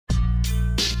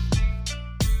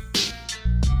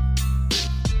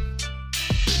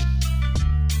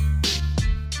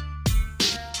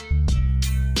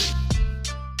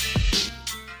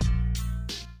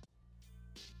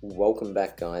welcome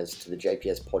back, guys, to the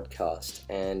JPS podcast.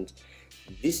 And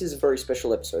this is a very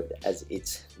special episode as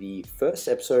it's the first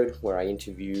episode where I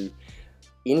interview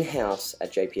in-house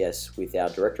at JPS with our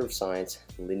Director of Science,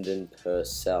 Lyndon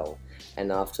Purcell.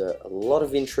 And after a lot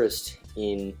of interest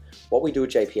in what we do at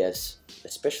JPS,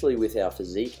 especially with our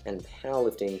physique and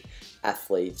powerlifting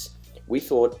athletes, we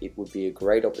thought it would be a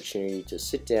great opportunity to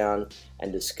sit down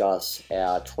and discuss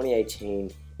our 2018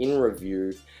 in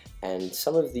review and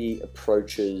some of the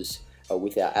approaches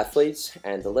with our athletes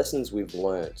and the lessons we've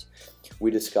learned.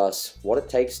 We discuss what it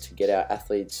takes to get our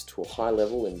athletes to a high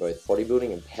level in both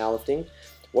bodybuilding and powerlifting,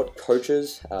 what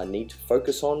coaches need to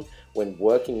focus on when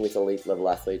working with elite level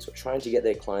athletes or trying to get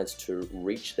their clients to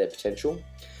reach their potential,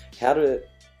 how to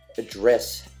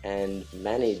address and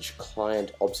manage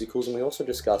client obstacles, and we also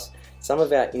discuss some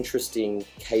of our interesting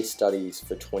case studies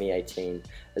for 2018,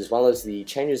 as well as the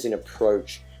changes in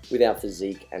approach with our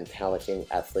physique and powerlifting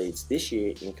athletes this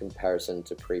year in comparison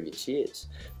to previous years.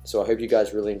 So I hope you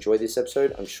guys really enjoy this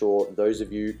episode. I'm sure those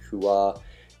of you who are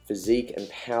physique and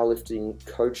powerlifting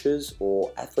coaches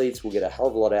or athletes will get a hell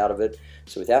of a lot out of it.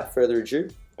 So without further ado,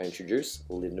 I introduce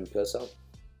Lyndon Purcell.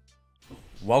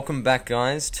 Welcome back,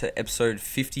 guys, to episode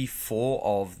 54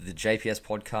 of the JPS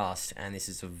podcast, and this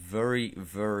is a very,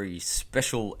 very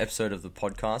special episode of the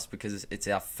podcast because it's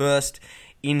our first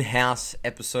in-house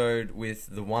episode with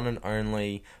the one and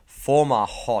only former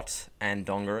hot and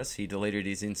dongerous. He deleted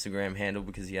his Instagram handle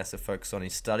because he has to focus on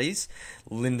his studies,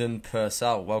 Lyndon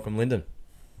Purcell. Welcome, Lyndon.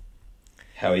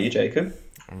 How are you, Jacob?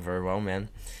 I'm very well, man.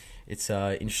 It's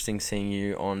interesting seeing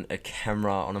you on a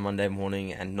camera on a Monday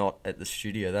morning and not at the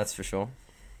studio, that's for sure.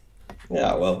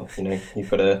 Yeah, well, you've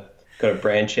got to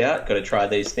branch out, got to try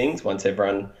these things. Once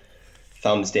everyone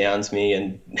thumbs downs me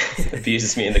and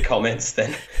abuses me in the comments,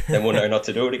 then we'll know not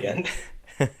to do it again.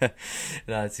 No,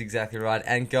 that's exactly right.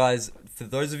 And guys, for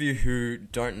those of you who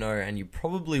don't know, and you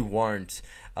probably won't,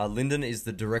 Lyndon is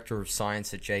the Director of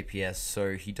Science at JPS,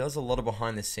 so he does a lot of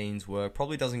behind-the-scenes work,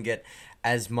 probably doesn't get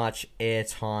as much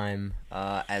airtime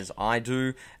as I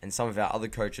do and some of our other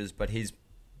coaches, but he's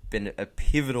been a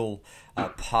pivotal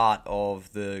part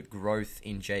of the growth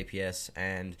in JPS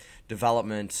and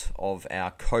development of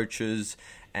our coaches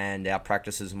and our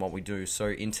practices and what we do. So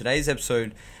in today's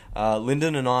episode,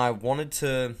 Lyndon and I wanted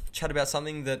to chat about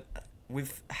something that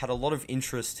we've had a lot of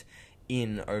interest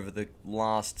in over the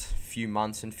last few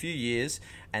months and few years,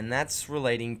 and that's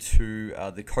relating to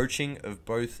the coaching of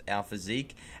both our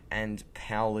physique and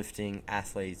powerlifting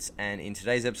athletes. And in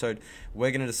today's episode,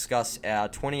 we're going to discuss our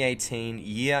 2018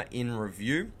 year in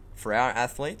review for our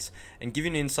athletes and give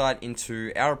you an insight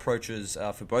into our approaches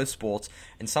for both sports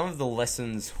and some of the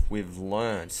lessons we've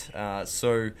learned.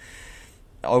 So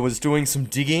I was doing some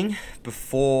digging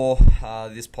before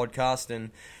this podcast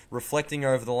and reflecting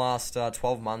over the last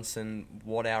 12 months and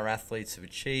what our athletes have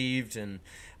achieved and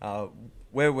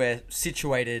where we're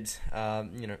situated,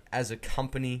 as a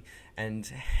company, and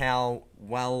how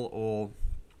well, or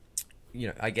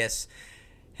I guess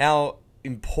how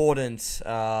important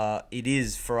it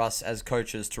is for us as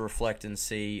coaches to reflect and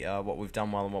see what we've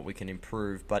done well and what we can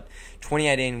improve. But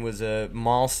 2018 was a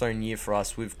milestone year for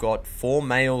us. We've got 4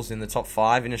 males in the top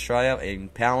 5 in Australia in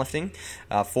powerlifting,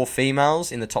 4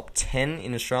 females in the top 10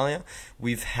 in Australia.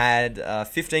 We've had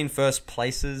 15 first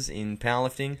places in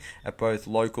powerlifting at both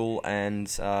local and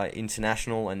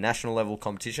international and national level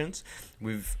competitions.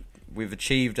 We've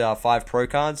achieved 5 pro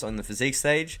cards on the physique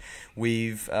stage.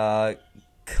 We've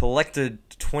collected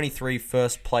 23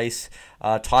 first place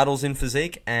titles in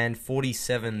physique and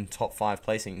 47 top 5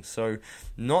 placings. So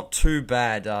not too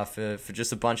bad for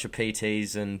just a bunch of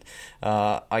PTs. And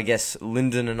I guess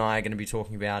Lyndon and I are going to be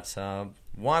talking about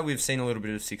why we've seen a little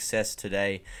bit of success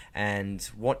today and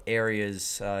what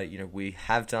areas we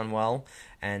have done well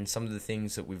and some of the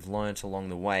things that we've learnt along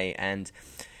the way. And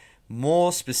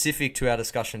more specific to our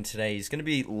discussion today is going to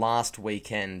be last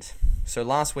weekend. So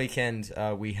last weekend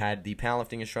we had the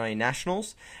Powerlifting Australian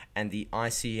Nationals and the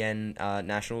ICN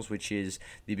Nationals, which is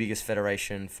the biggest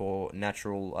federation for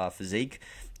natural physique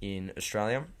in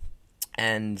Australia.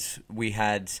 And we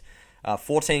had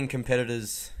 14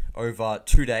 competitors over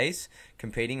 2 days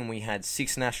competing, and we had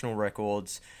 6 national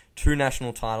records, 2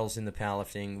 national titles in the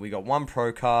powerlifting. We got 1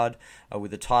 pro card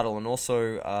with a title and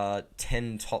also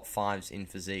 10 top 5s in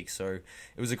physique. So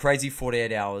it was a crazy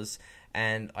 48 hours.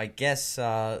 And I guess,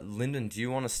 Lyndon, do you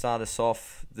want to start us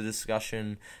off the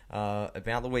discussion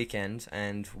about the weekend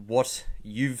and what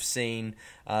you've seen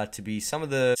to be some of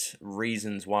the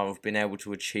reasons why we've been able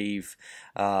to achieve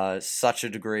such a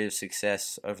degree of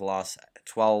success over the last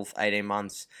 12, 18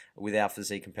 months with our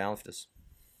physique and powerlifters?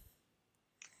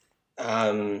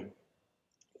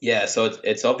 Yeah, so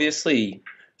it's obviously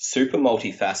super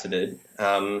multifaceted.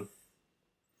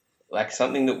 Like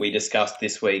something that we discussed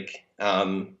this week,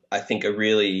 I think a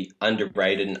really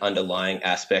underrated and underlying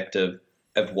aspect of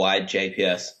why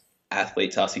JPS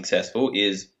athletes are successful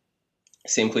is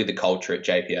simply the culture at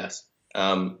JPS.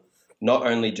 Not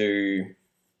only do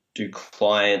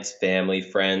clients, family,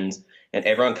 friends, and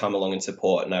everyone come along and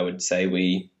support, and I would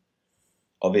say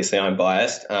obviously I'm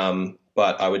biased,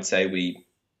 but I would say we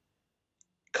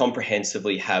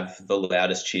comprehensively have the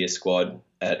loudest cheer squad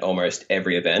at almost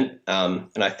every event, and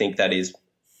I think that is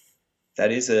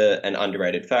an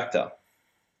underrated factor.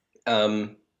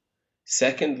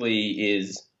 Secondly,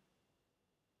 is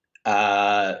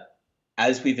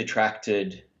as we've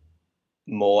attracted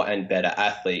more and better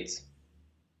athletes,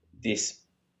 this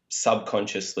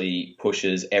subconsciously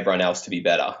pushes everyone else to be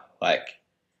better. Like,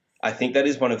 I think that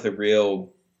is one of the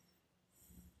real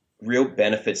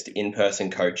benefits to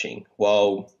in-person coaching.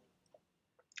 While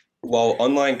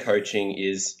online coaching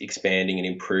is expanding and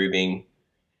improving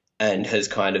and has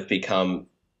kind of become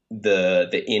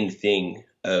the in thing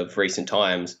of recent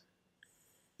times,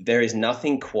 there is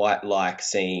nothing quite like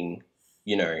seeing,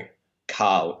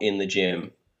 Carl in the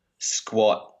gym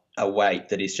squat a weight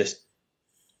that is just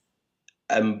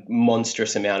a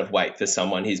monstrous amount of weight for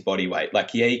someone his body weight.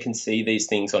 Like, yeah, you can see these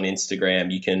things on Instagram.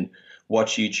 You can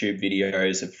watch YouTube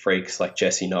videos of freaks like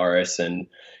Jesse Norris and,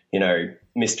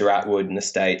 Mr. Atwood in the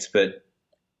States. But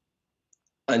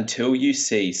until you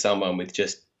see someone with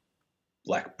just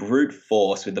like brute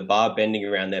force with the bar bending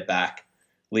around their back,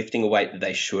 lifting a weight that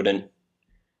they shouldn't,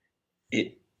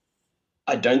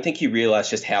 I don't think you realize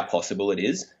just how possible it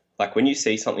is. Like, when you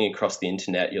see something across the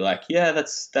internet, you're like, yeah,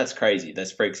 that's crazy.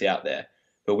 There's freaks out there.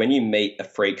 But when you meet a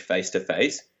freak face to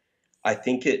face, I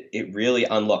think it really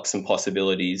unlocks some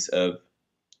possibilities of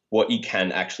what you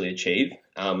can actually achieve.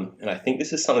 And I think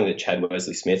this is something that Chad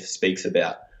Wesley Smith speaks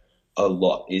about a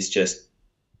lot, is just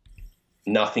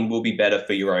nothing will be better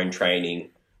for your own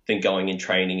training than going and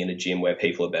training in a gym where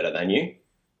people are better than you.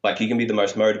 Like, you can be the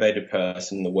most motivated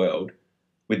person in the world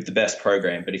with the best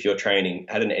program, but if you're training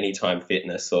at an Anytime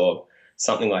Fitness or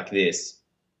something like this,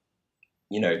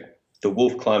 the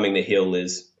wolf climbing the hill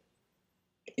is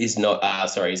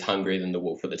hungrier than the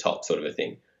wolf at the top, sort of a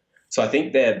thing. So I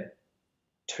think they're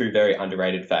two very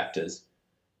underrated factors.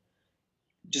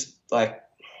 Just like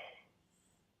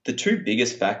the two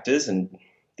biggest factors, and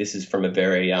this is from a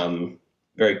very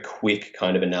very quick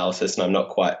kind of analysis, and I'm not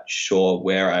quite sure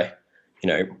where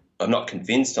I'm not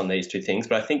convinced on these two things,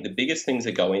 but I think the biggest things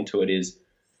that go into it is,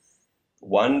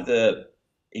 one, the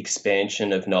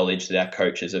expansion of knowledge that our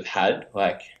coaches have had.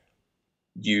 Like,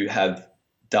 you have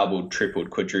doubled,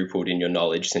 tripled, quadrupled in your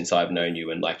knowledge since I've known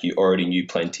you, and like, you already knew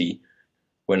plenty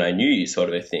when I knew you, sort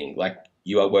of a thing. Like,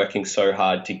 you are working so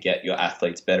hard to get your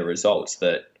athletes better results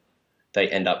that they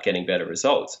end up getting better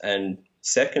results. And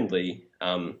secondly,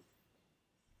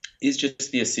 is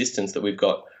just the assistance that we've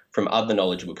got from other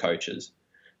knowledgeable coaches.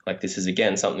 Like, this is,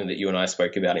 again, something that you and I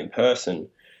spoke about in person,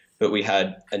 but we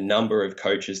had a number of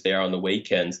coaches there on the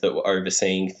weekends that were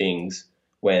overseeing things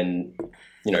when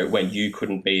you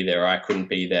couldn't be there, or I couldn't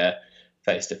be there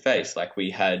face to face. Like,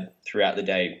 we had, throughout the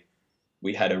day,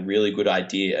 we had a really good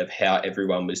idea of how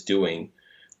everyone was doing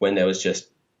when there was just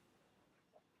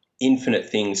infinite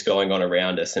things going on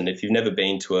around us. And if you've never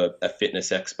been to a fitness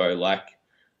expo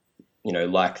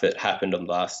like that happened on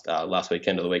last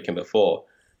weekend or the weekend before,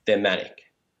 they're manic.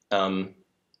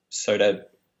 So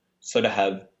to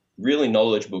have really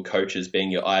knowledgeable coaches being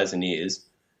your eyes and ears,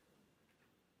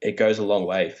 it goes a long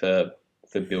way for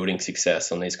building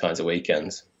success on these kinds of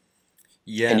weekends.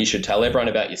 Yeah. And you should tell everyone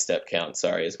about your step count,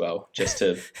 as well, just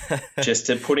to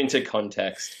put into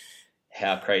context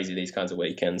how crazy these kinds of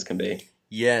weekends can be.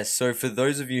 Yeah, so for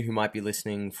those of you who might be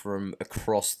listening from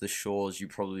across the shores, you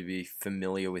probably be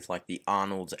familiar with like the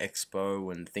Arnold's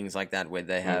Expo and things like that, where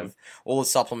they have all the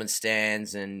supplement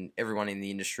stands and everyone in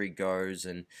the industry goes,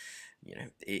 and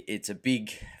it's a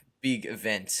big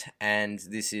event. And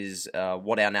this is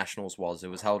what our nationals was. It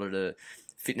was held at a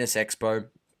fitness expo,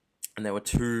 and there were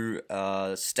two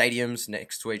stadiums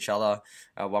next to each other,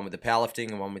 one with the powerlifting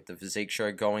and one with the physique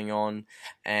show going on.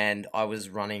 And I was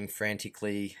running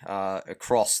frantically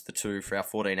across the two for our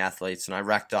 14 athletes, and I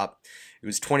racked up, it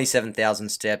was 27,000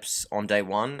 steps on day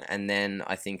one, and then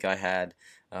I think I had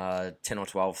 10 or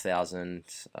 12,000,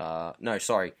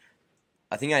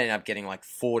 I think I ended up getting like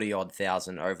 40-odd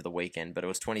thousand over the weekend, but it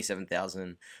was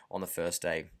 27,000 on the first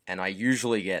day. And I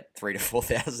usually get 3,000 to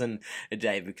 4,000 a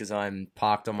day because I'm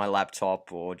parked on my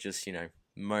laptop or just,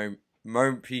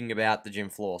 moping about the gym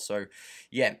floor. So,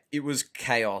 yeah, it was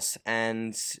chaos.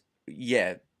 And,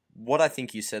 yeah, what I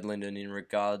think you said, Lyndon, in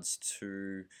regards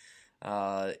to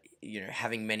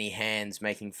having many hands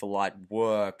making for light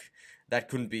work, that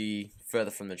couldn't be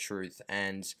further from the truth.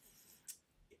 And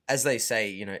as they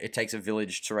say, it takes a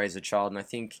village to raise a child, and I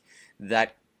think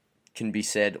that can be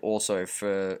said also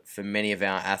for many of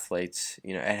our athletes.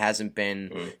 It hasn't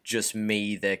been just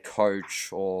me, their coach,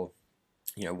 or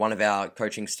one of our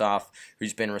coaching staff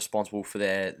who's been responsible for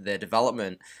their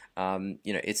development.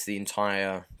 It's the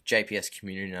entire JPS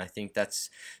community, and I think that's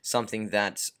something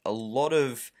that a lot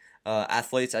of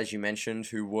athletes, as you mentioned,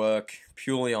 who work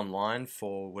purely online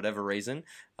for whatever reason,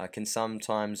 can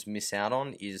sometimes miss out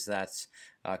on, is that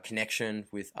connection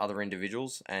with other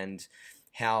individuals, and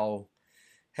how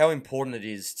important it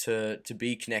is to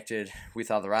be connected with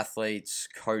other athletes,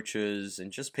 coaches,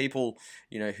 and just people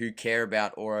who care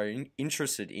about or are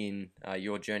interested in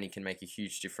your journey. Can make a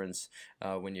huge difference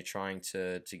when you're trying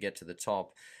to get to the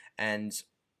top. And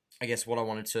I guess what I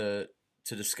wanted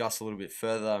to discuss a little bit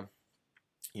further,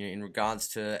 in regards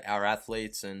to our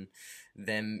athletes and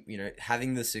them,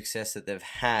 having the success that they've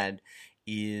had,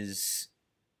 is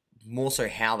more so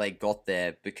how they got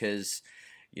there, because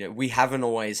we haven't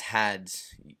always had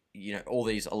all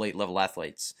these elite level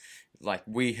athletes. Like,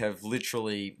 we have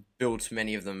literally built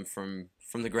many of them from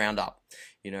the ground up.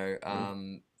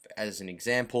 As an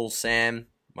example, Sam,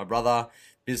 my brother,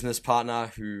 business partner,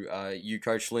 who you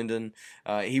coach, Lyndon,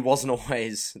 he wasn't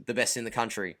always the best in the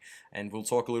country, and we'll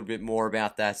talk a little bit more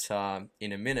about that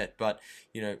in a minute. But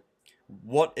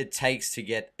what it takes to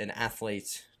get an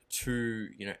athlete to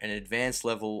an advanced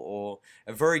level or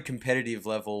a very competitive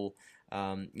level,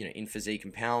 in physique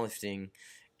and powerlifting,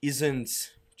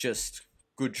 isn't just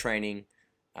good training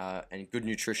and good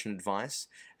nutrition advice.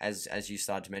 As you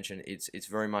started to mention, it's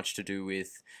very much to do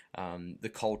with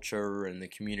the culture and the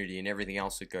community and everything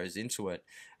else that goes into it.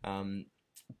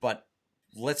 But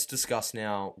let's discuss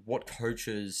now what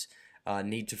coaches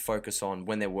need to focus on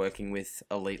when they're working with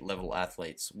elite level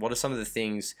athletes. What are some of the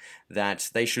things that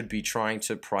they should be trying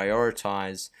to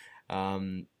prioritize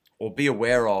or be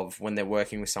aware of when they're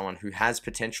working with someone who has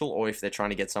potential, or if they're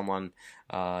trying to get someone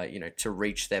to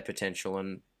reach their potential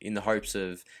and in the hopes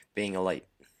of being elite?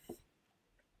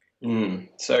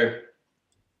 So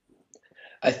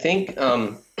I think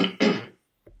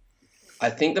I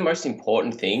think the most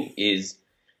important thing is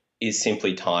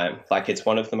simply time. Like, it's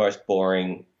one of the most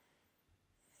boring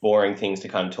things to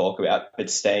kind of talk about, but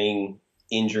staying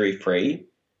injury free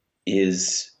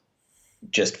is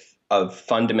just of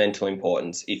fundamental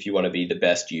importance if you want to be the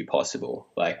best you possible.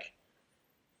 Like,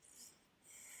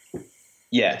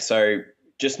 yeah, so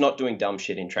just not doing dumb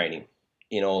shit in training,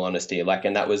 in all honesty. Like,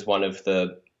 and that was one of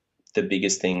the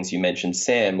biggest things you mentioned,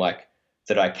 Sam, like,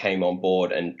 that I came on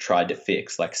board and tried to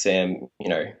fix. Like, Sam,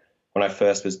 when I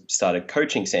first started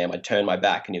coaching Sam, I'd turn my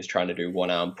back and he was trying to do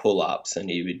one-arm pull-ups, and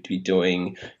he would be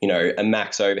doing, a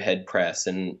max overhead press,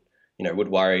 and, would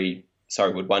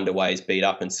wonder why he's beat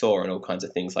up and sore and all kinds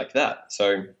of things like that.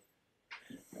 So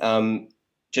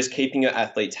just keeping your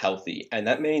athletes healthy. And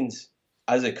that means,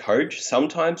 as a coach,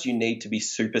 sometimes you need to be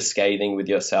super scathing with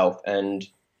yourself and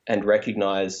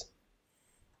recognize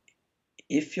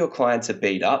if your clients are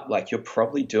beat up, like, you're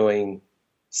probably doing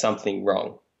something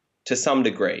wrong to some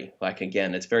degree. Like,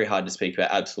 again, it's very hard to speak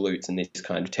about absolutes in this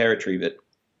kind of territory, but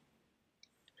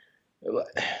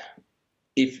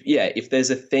if there's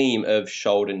a theme of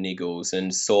shoulder niggles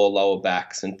and sore lower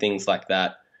backs and things like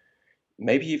that,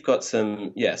 maybe you've got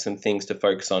some things to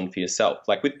focus on for yourself.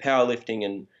 Like, with powerlifting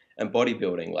and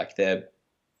bodybuilding, like, they're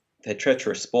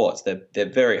treacherous sports. They're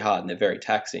very hard and they're very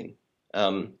taxing.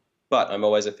 But I'm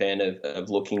always a fan of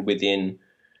looking within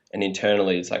and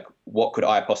internally. It's like, what could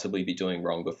I possibly be doing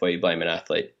wrong before you blame an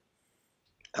athlete?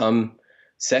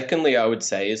 Secondly, I would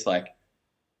say is, like,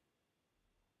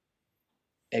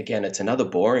 again, it's another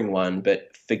boring one,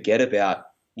 but forget about,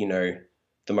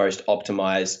 the most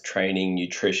optimized training,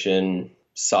 nutrition,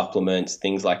 supplements,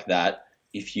 things like that.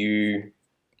 If you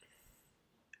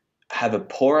have a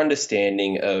poor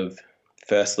understanding of,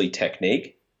 firstly,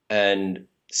 technique, and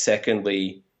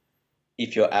secondly,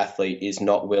 if your athlete is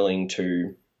not willing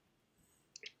to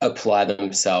apply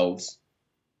themselves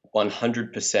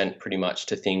 100% pretty much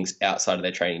to things outside of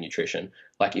their training nutrition,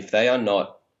 like, if they are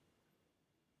not,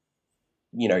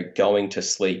 going to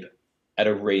sleep at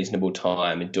a reasonable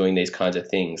time and doing these kinds of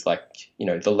things, like,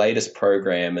 the latest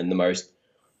program and the most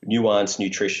nuanced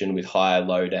nutrition with higher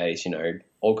low days,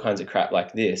 all kinds of crap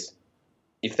like this,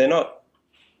 if they're not,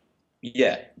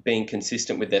 being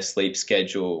consistent with their sleep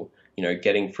schedule,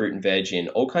 getting fruit and veg in,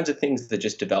 all kinds of things that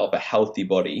just develop a healthy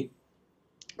body,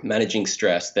 managing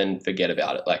stress, then forget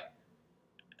about it. Like,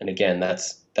 and again,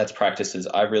 that's practices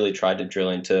I really tried to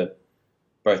drill into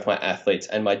both my athletes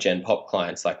and my Gen Pop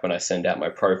clients, like when I send out my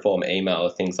pro form email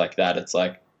or things like that, it's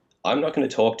like, I'm not going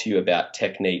to talk to you about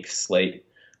technique, sleep,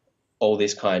 all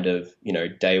this kind of,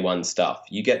 day one stuff.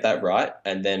 You get that right,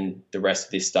 and then the rest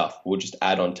of this stuff we'll just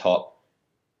add on top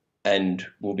and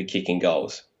we'll be kicking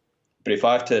goals. But if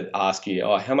I have to ask you,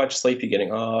 oh, how much sleep are you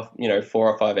getting? Oh, 4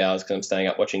 or 5 hours because I'm staying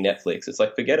up watching Netflix. It's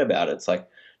like, forget about it. It's like,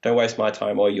 don't waste my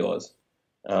time or yours.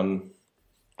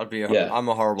 Yeah. I'm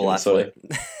a horrible Sort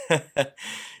athlete.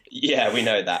 Yeah, we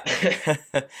know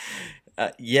that.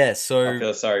 Yeah, I so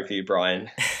feel sorry for you, Brian.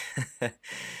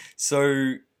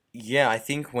 so yeah, I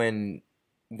think when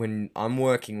I'm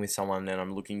working with someone and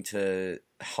I'm looking to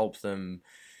help them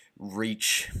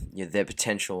reach their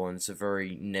potential, and it's a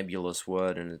very nebulous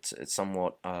word and it's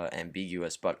somewhat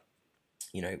ambiguous, but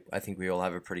I think we all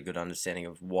have a pretty good understanding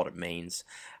of what it means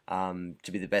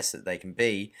to be the best that they can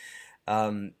be.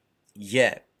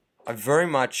 Yeah, I very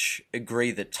much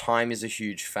agree that time is a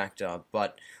huge factor,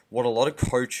 but what a lot of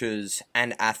coaches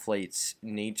and athletes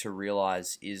need to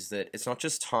realize is that it's not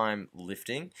just time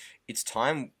lifting, it's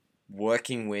time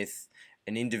working with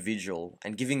an individual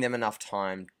and giving them enough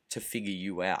time to figure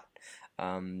you out.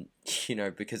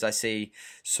 Because I see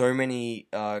so many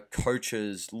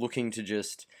coaches looking to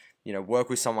just work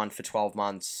with someone for 12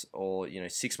 months or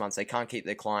 6 months. They can't keep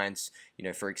their clients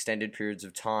for extended periods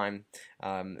of time.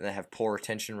 They have poor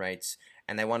retention rates,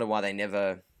 and they wonder why they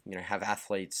never have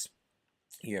athletes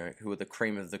who are the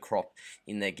cream of the crop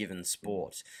in their given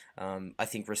sport. I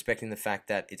think respecting the fact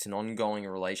that it's an ongoing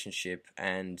relationship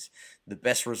and the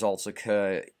best results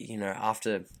occur,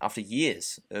 after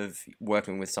years of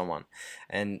working with someone,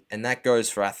 and that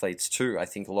goes for athletes too. I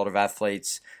think a lot of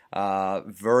athletes are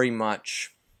very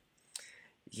much,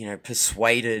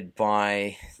 persuaded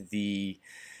by the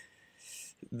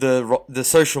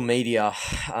social media,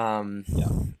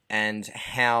 and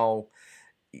how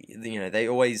they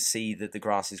always see that the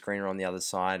grass is greener on the other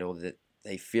side, or that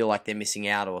they feel like they're missing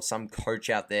out, or some coach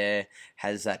out there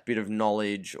has that bit of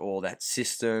knowledge or that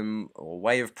system or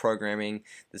way of programming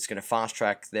that's going to fast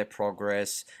track their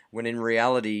progress, when in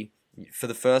reality, for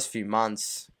the first few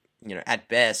months, at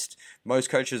best, most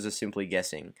coaches are simply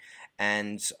guessing.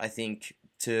 And I think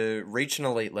to reach an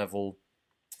elite level,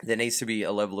 there needs to be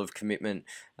a level of commitment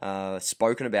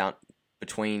spoken about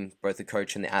between both the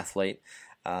coach and the athlete,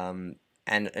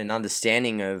 and an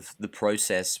understanding of the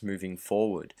process moving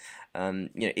forward.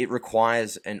 It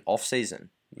requires an off season.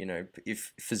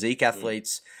 If physique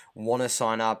athletes want to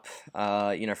sign up,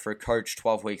 for a coach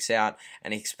 12 weeks out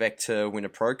and expect to win a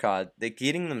pro card, they're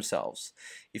kidding themselves.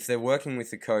 If they're working with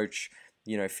the coach,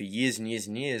 for years and years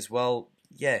and years, well,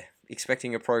 yeah,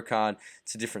 expecting a pro card,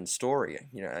 it's a different story.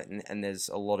 And there's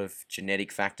a lot of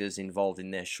genetic factors involved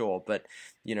in there, sure, but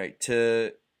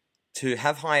to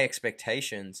have high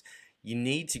expectations, you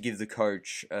need to give the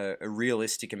coach a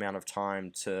realistic amount of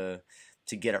time to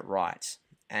get it right.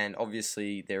 And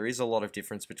obviously, there is a lot of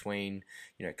difference between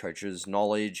coaches'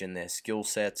 knowledge and their skill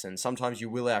sets. And sometimes you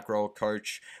will outgrow a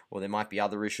coach, or there might be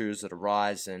other issues that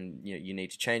arise, and you need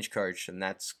to change coach, and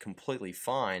that's completely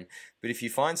fine. But if you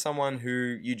find someone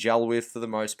who you gel with for the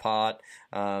most part,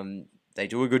 they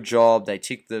do a good job, they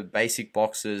tick the basic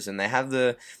boxes, and they have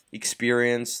the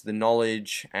experience, the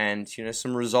knowledge, and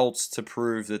some results to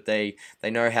prove that they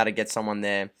know how to get someone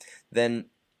there, then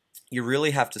you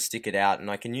really have to stick it out. And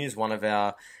I can use one of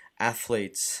our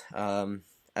athletes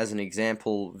as an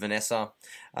example, Vanessa.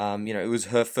 It was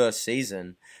her first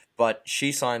season, but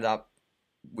she signed up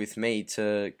with me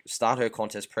to start her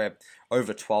contest prep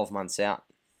over 12 months out,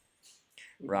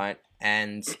 right?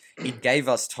 And it gave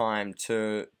us time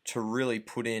to really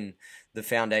put in the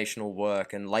foundational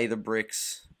work and lay the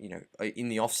bricks, in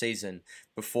the off season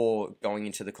before going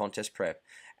into the contest prep.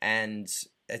 And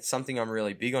it's something I'm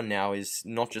really big on now, is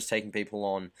not just taking people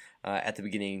on at the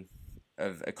beginning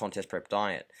of a contest prep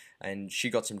diet. And she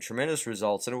got some tremendous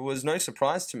results, and it was no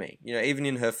surprise to me. Even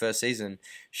in her first season,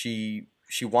 she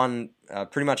won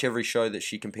pretty much every show that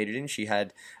she competed in. She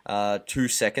had 2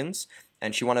 seconds,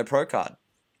 and she won her pro card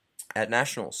at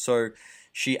nationals. So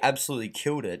she absolutely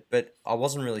killed it, but I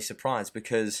wasn't really surprised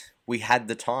because we had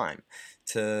the time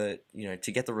to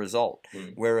get the result.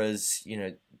 Whereas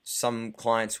some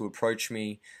clients who approach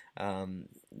me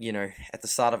at the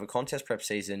start of a contest prep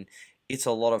season, it's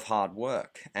a lot of hard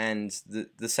work. And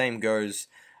the same goes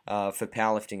for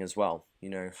powerlifting as well.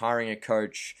 Hiring a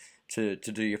coach to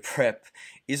do your prep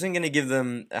isn't going to give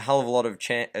them a hell of a lot of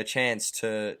a chance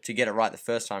to get it right the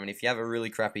first time. And if you have a really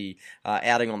crappy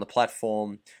outing on the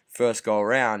platform first go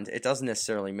around, it doesn't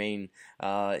necessarily mean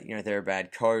they're a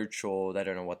bad coach or they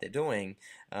don't know what they're doing.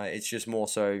 It's just more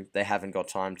so they haven't got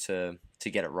time to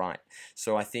get it right.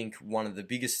 So I think one of the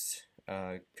biggest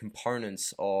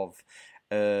components of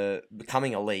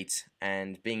becoming elite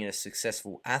and being a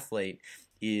successful athlete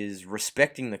is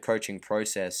respecting the coaching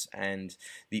process and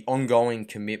the ongoing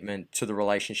commitment to the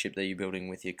relationship that you're building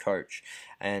with your coach.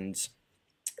 And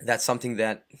that's something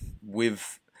that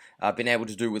we've been able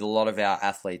to do with a lot of our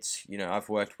athletes. You know, I've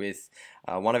worked with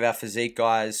one of our physique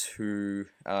guys who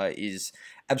is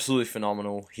absolutely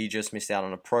phenomenal. He just missed out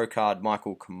on a pro card,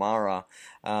 Michael Kamara.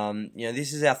 You know,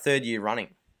 this is our third year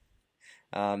running.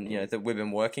 You know, that we've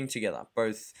been working together,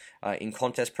 both in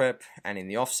contest prep and in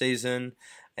the off season.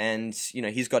 And you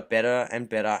know, he's got better and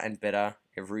better and better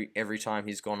every time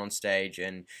he's gone on stage,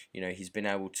 and you know, he's been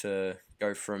able to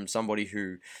go from somebody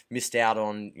who missed out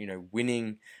on, you know,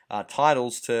 winning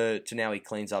titles to now he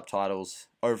cleans up titles,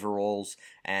 overalls,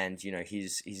 and you know,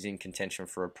 he's in contention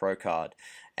for a pro card.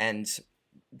 And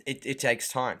it takes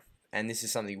time. And this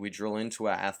is something we drill into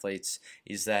our athletes,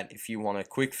 is that if you want a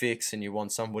quick fix and you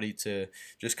want somebody to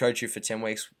just coach you for 10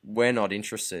 weeks, we're not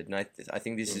interested. And I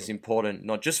think this is important,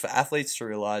 not just for athletes to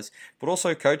realize, but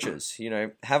also coaches. You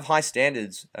know, have high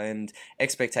standards and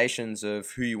expectations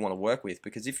of who you want to work with.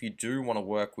 Because if you do want to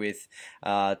work with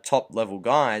top level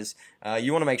guys,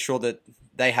 you want to make sure that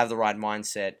they have the right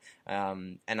mindset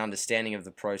and understanding of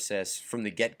the process from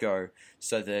the get-go,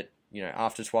 so that, you know,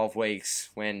 after 12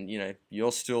 weeks, when, you know,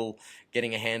 you're still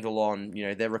getting a handle on, you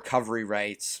know, their recovery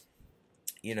rates,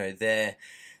 you know, their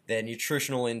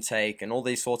nutritional intake and all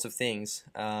these sorts of things,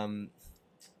 that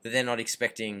they're not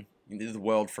expecting the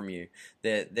world from you.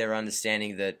 They're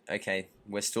understanding that, okay,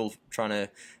 we're still trying to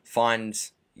find,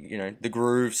 you know, the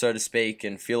groove, so to speak,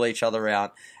 and feel each other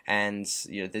out. And,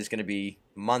 you know, there's going to be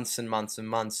months and months and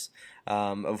months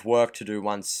of work to do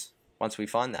once we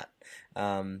find that.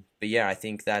 But yeah, I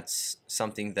think that's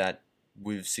something that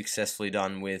we've successfully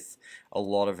done with a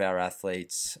lot of our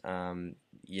athletes.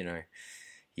 You know,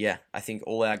 yeah, I think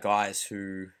all our guys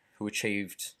who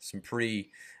achieved some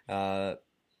pretty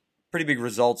big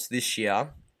results this year,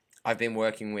 I've been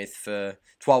working with for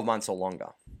 12 months or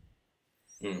longer.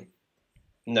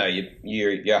 No,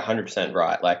 you're 100%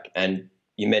 right. Like, and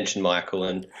you mentioned Michael,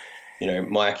 and you know,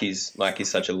 Mikey's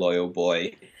such a loyal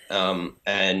boy.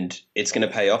 And it's going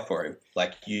to pay off for him.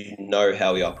 Like, you know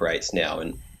how he operates now.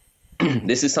 And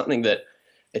this is something that,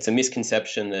 it's a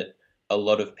misconception that a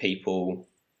lot of people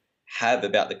have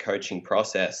about the coaching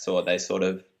process, or they sort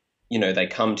of, you know, they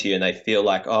come to you and they feel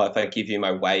like, oh, if I give you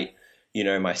my weight, you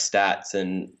know, my stats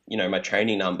and, you know, my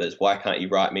training numbers, why can't you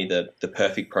write me the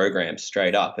perfect program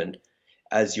straight up? And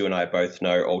as you and I both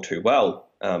know all too well,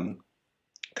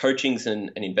 coaching's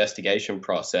an investigation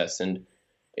process. And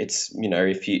it's, you know,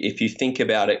 if you think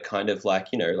about it kind of like,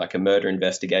 you know, like a murder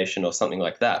investigation or something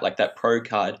like that pro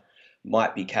card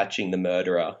might be catching the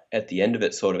murderer at the end of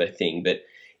it, sort of a thing. But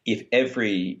if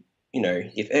every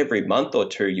month or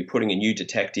two you're putting a new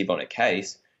detective on a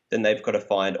case, then they've got to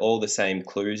find all the same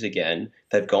clues again.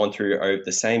 They've gone through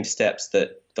the same steps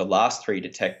that the last three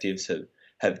detectives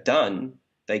have done.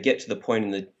 They get to the point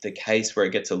in the case where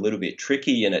it gets a little bit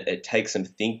tricky, and it takes some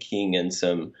thinking and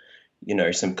some, you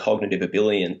know, some cognitive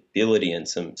ability and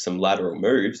some lateral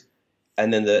moves.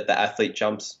 And then the athlete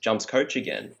jumps coach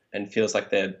again and feels like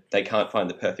they can't find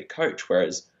the perfect coach.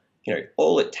 Whereas, you know,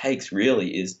 all it takes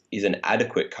really is an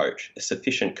adequate coach, a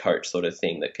sufficient coach sort of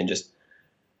thing that can just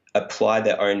apply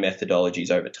their own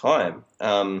methodologies over time.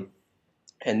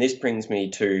 And this brings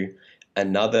me to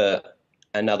another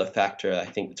factor I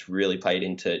think that's really played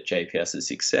into JPS's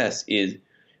success is,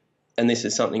 and this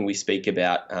is something we speak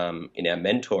about in our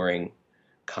mentoring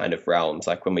kind of realms,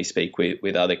 like when we speak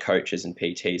with other coaches and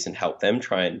PTs and help them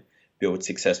try and build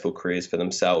successful careers for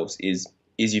themselves, is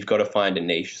you've got to find a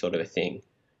niche sort of a thing.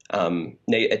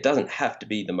 It doesn't have to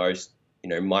be the most, you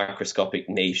know, microscopic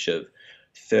niche of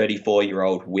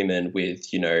 34-year-old women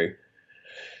with, you know,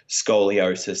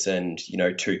 scoliosis and, you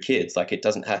know, 2 kids. Like, it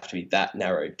doesn't have to be that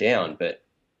narrowed down, but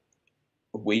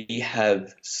we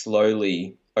have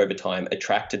slowly over time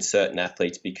attracted certain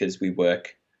athletes because we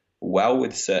work well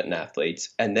with certain athletes.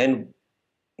 And then,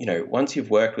 you know, once you've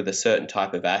worked with a certain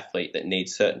type of athlete that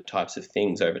needs certain types of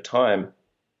things over time,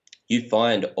 you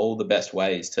find all the best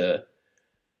ways to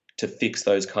fix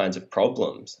those kinds of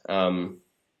problems.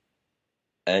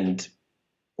 And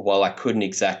while I couldn't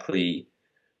exactly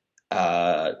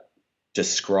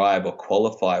describe or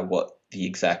qualify what the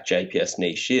exact JPS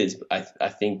niche is, I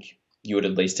think you would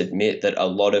at least admit that a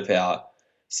lot of our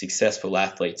successful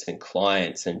athletes and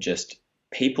clients and just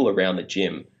people around the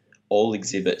gym all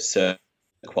exhibit certain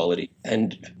quality.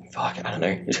 And fuck, I don't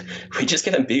know, we just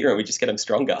get them bigger and we just get them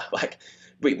stronger. Like,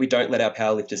 we don't let our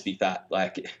powerlifters be fat.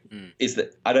 Like, is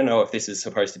that, I don't know if this is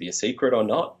supposed to be a secret or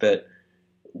not, but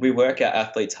we work our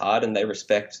athletes hard and they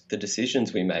respect the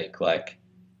decisions we make. Like,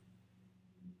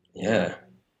 yeah.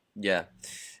 Yeah.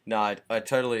 No, I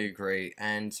totally agree.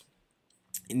 And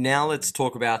now let's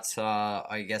talk about,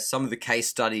 I guess, some of the case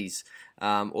studies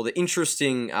or the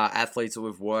interesting athletes that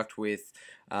we've worked with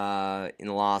in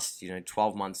the last,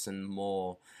 12 months and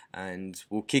more. And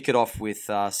we'll kick it off with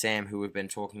Sam, who we've been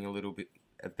talking a little bit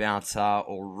about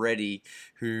already,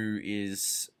 who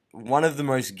is one of the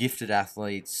most gifted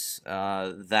athletes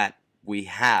that we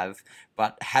have,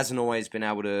 but hasn't always been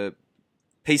able to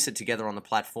piece it together on the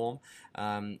platform.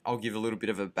 I'll give a little bit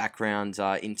of a background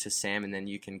into Sam, and then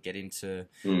you can get into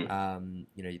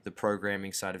the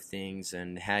programming side of things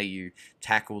and how you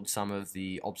tackled some of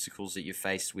the obstacles that you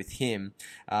faced with him.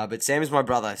 But Sam is my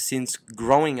brother. Since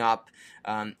growing up,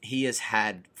 he has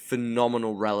had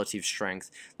phenomenal relative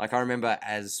strength. Like, I remember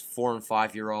as 4 and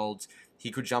 5 year olds, he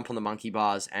could jump on the monkey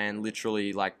bars and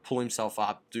literally like pull himself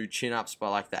up, do chin-ups by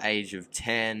like the age of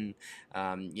 10.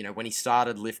 When he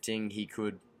started lifting, he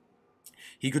could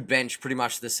bench pretty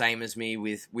much the same as me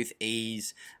with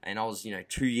ease. And I was,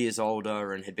 2 years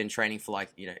older and had been training for like,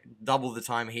 double the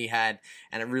time he had.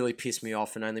 And it really pissed me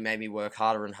off and only made me work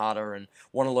harder and harder and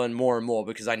want to learn more and more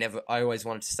because I always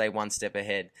wanted to stay one step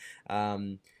ahead.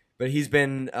 But he's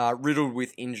been riddled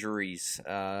with injuries,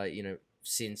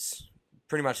 since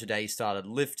pretty much the day he started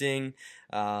lifting.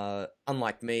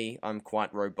 Unlike me, I'm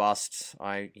quite robust.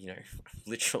 I,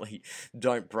 literally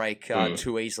don't break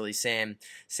too easily. Sam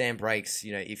breaks,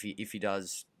 if he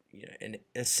does,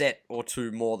 a set or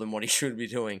two more than what he should be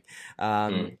doing,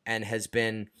 and has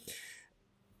been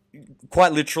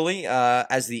quite literally,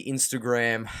 as the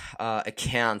Instagram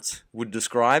account would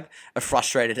describe, a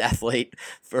frustrated athlete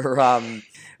for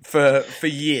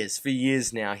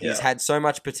years now. He's had so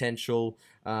much potential.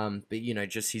 But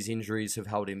just his injuries have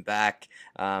held him back,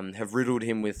 have riddled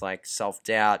him with like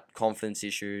self-doubt, confidence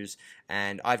issues,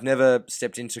 and I've never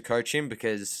stepped in to coach him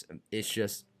because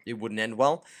it wouldn't end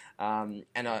well. And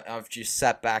I've just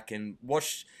sat back and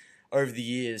watched over the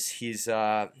years his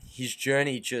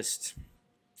journey just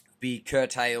be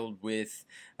curtailed with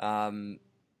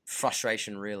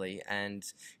frustration, really, and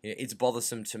it's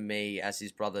bothersome to me as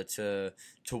his brother to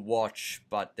watch,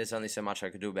 but there's only so much I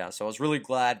could do about it. So I was really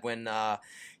glad when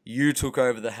you took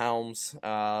over the helms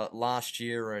last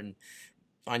year, and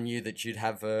I knew that you'd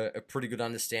have a pretty good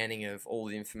understanding of all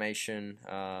the information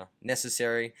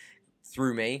necessary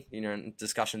through me,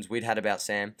 discussions we'd had about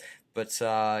Sam. But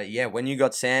when you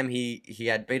got Sam, he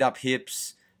had beat up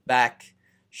hips, back,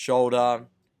 shoulder,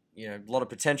 a lot of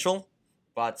potential,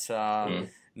 but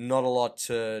not a lot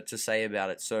to say about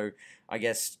it. So I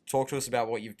guess talk to us about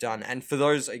what you've done. And for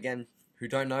those, again, who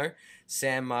don't know,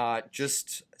 Sam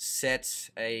just set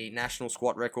a national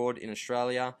squat record in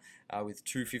Australia with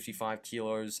 255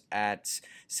 kilos at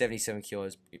 77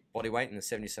 kilos body weight in the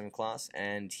 77 class.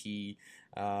 And he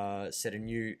set a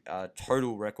new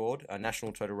total record, a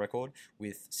national total record,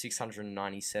 with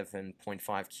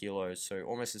 697.5 kilos, so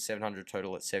almost a 700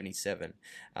 total at 77.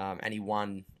 And he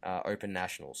won Open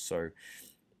Nationals. So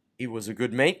it was a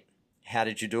good meet. How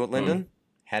did you do it, Lyndon?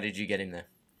 How did you get in there?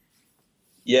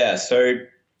 Yeah, so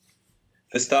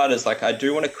for starters, like, I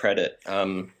do want to credit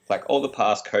like all the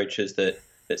past coaches that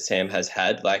Sam has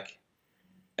had, like,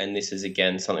 and this is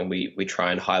again something we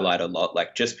try and highlight a lot,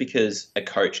 like, just because a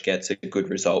coach gets a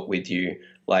good result with you,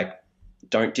 like,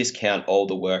 don't discount all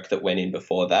the work that went in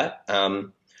before that.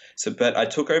 But I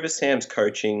took over Sam's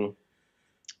coaching,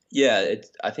 I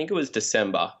think it was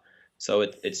December. So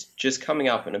it's just coming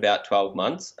up in about 12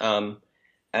 months. The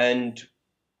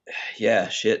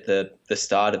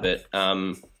start of it,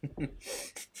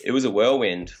 it was a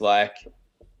whirlwind. Like,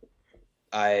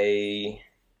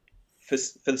 for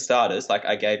the starters, like,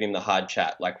 I gave him the hard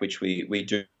chat, like, which we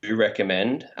do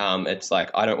recommend. It's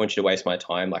like, I don't want you to waste my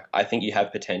time. Like, I think you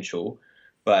have potential,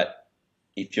 but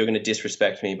if you're going to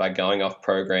disrespect me by going off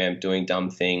program, doing dumb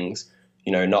things,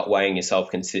 not weighing yourself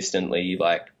consistently,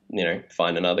 like,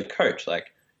 find another coach.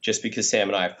 Like, just because Sam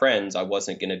and I are friends, I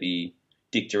wasn't going to be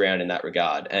dicked around in that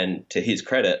regard. And to his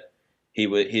credit,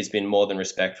 he's been more than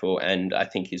respectful, and I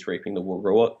think he's reaping the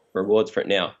rewards for it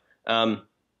now.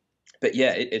 But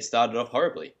yeah, it started off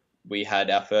horribly. We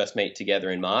had our first meet together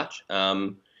in March,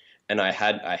 and I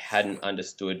hadn't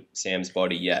understood Sam's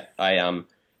body yet. I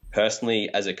personally,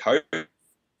 as a coach,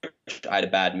 I had a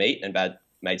bad meet and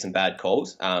made some bad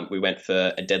calls. We went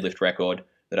for a deadlift record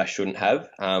that I shouldn't have.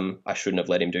 I shouldn't have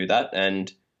let him do that.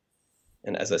 And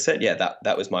as I said,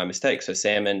 that was my mistake. So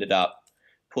Sam ended up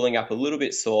pulling up a little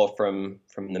bit sore from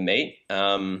the meet.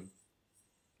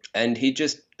 And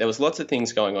there was lots of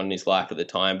things going on in his life at the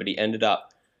time, but he ended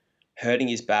up hurting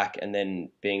his back and then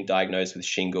being diagnosed with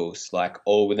shingles, like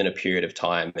all within a period of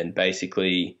time. And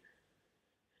basically,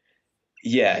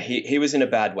 yeah, he was in a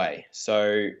bad way.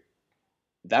 So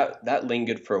that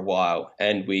lingered for a while,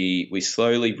 and we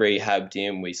slowly rehabbed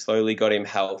him. We slowly got him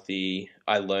healthy.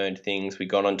 I learned things. We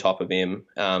got on top of him.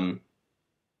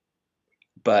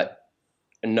 But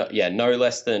no, yeah, no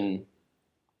less than,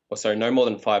 or sorry, no more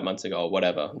than 5 months ago, or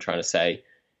whatever I'm trying to say,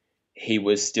 he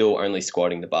was still only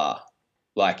squatting the bar.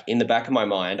 Like in the back of my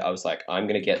mind, I was like, I'm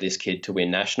going to get this kid to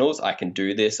win nationals. I can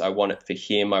do this. I want it for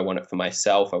him. I want it for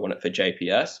myself. I want it for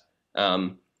JPS.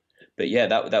 But yeah,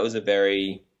 that was a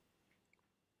very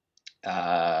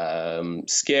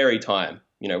scary time.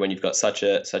 You know, when you've got such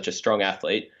a strong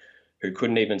athlete who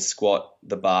couldn't even squat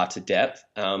the bar to depth.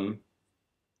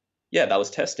 Yeah, that was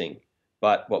testing.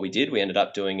 But what we did, we ended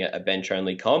up doing a bench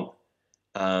only comp.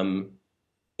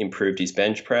 Improved his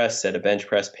bench press, set a bench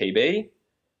press PB,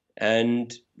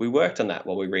 and we worked on that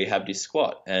while we rehabbed his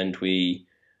squat, and we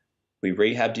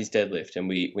rehabbed his deadlift, and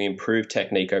we improved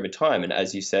technique over time. And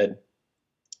as you said,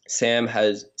 Sam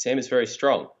is very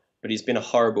strong, but he's been a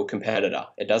horrible competitor.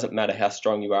 It doesn't matter how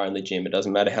strong you are in the gym. It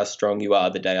doesn't matter how strong you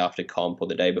are the day after comp or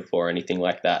the day before or anything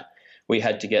like that. We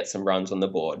had to get some runs on the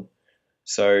board.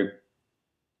 So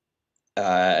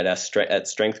at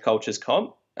Strength Cultures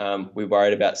comp, we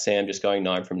worried about Sam just going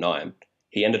 9 from 9.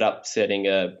 He ended up setting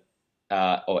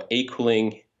or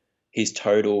equaling his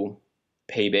total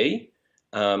PB.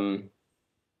 They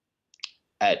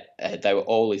were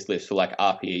all his lifts were like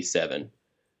RPE 7,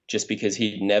 just because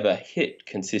he'd never hit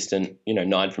consistent,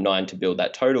 9 from 9 to build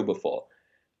that total before.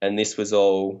 And this was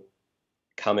all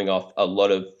coming off a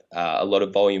lot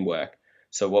of volume work.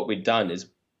 So what we'd done is,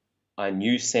 I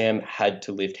knew Sam had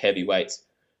to lift heavy weights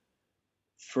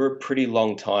for a pretty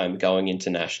long time going into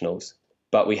nationals,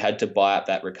 but we had to buy up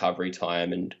that recovery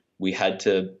time, and we had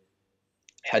to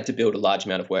build a large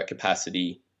amount of work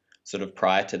capacity sort of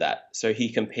prior to that. So he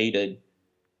competed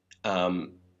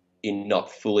in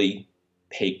not fully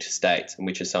peaked states, and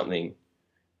which is something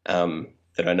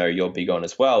that I know you're big on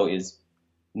as well, is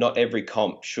not every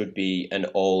comp should be an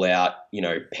all-out,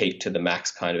 peak to the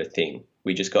max kind of a thing.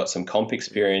 We just got some comp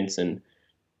experience, and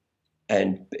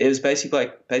it was basically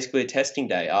a testing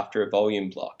day after a volume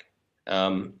block.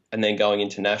 And then going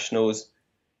into nationals,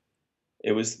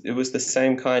 it was the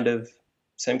same kind of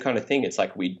thing. It's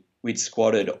like we'd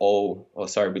lifted all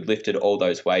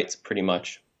those weights pretty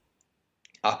much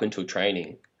up until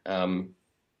training.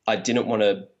 I didn't want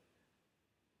to.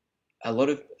 A lot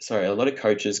of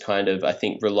coaches kind of, I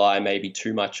think, rely maybe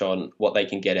too much on what they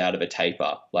can get out of a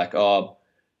taper. Like,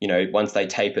 once they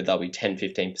taper, they'll be 10,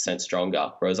 15%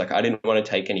 stronger. Whereas, like, I didn't want to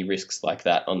take any risks like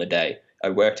that on the day. I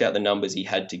worked out the numbers he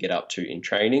had to get up to in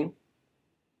training,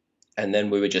 and then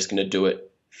we were just going to do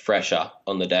it fresher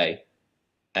on the day.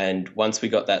 And once we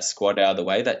got that squat out of the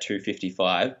way, that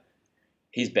 255,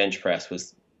 his bench press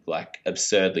was like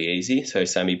absurdly easy. So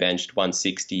Sammy benched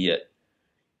 160 at,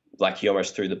 like, he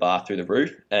almost threw the bar through the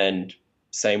roof, and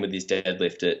same with his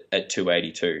deadlift at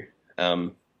 282.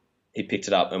 He picked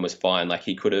it up and was fine. Like,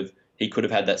 he could have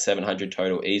had that 700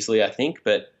 total easily, I think,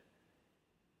 but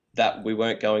that we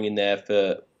weren't going in there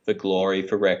for glory,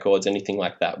 for records, anything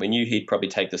like that. We knew he'd probably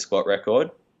take the squat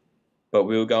record, but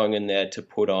we were going in there to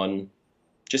put on,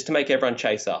 just to make everyone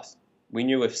chase us. We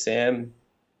knew if Sam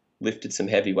lifted some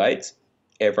heavy weights,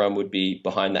 everyone would be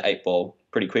behind the 8 ball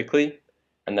pretty quickly,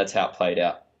 and that's how it played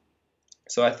out.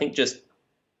 So I think just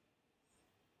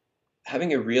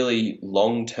having a really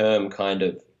long-term kind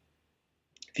of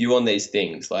view on these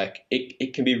things, like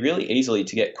it can be really easily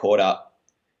to get caught up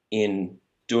in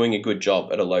doing a good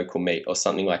job at a local meet or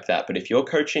something like that. But if you're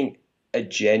coaching a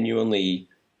genuinely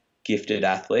gifted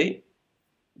athlete,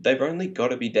 they've only got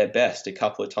to be their best a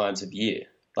couple of times a year,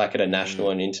 like at a national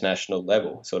and international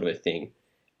level sort of a thing.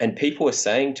 And people were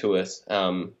saying to us,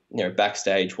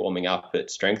 backstage warming up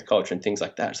at Strength Culture and things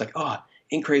like that, it's like,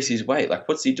 increase his weight. Like,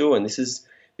 what's he doing? This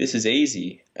is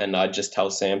easy. And I'd just tell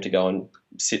Sam to go and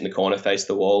sit in the corner, face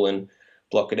the wall, and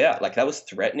block it out. Like, that was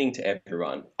threatening to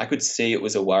everyone. I could see it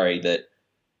was a worry that,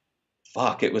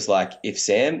 it was like, if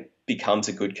Sam becomes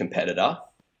a good competitor,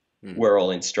 we're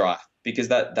all in strife. Because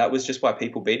that was just why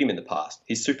people beat him in the past.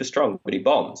 He's super strong, but he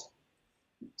bombs.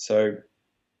 So,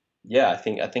 yeah, I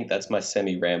think that's my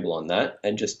semi-ramble on that.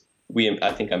 And just,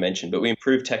 I think I mentioned, but we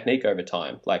improved technique over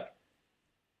time. Like,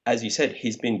 as you said,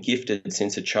 he's been gifted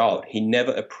since a child. He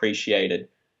never appreciated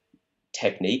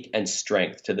technique and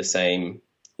strength to the same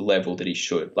level that he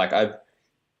should. Like,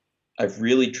 I've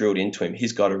really drilled into him.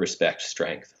 He's got to respect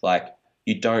strength. Like,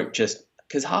 you don't just,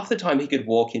 because half the time he could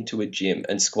walk into a gym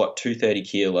and squat 230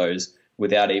 kilos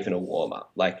without even a warm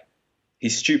up. Like,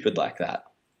 he's stupid like that.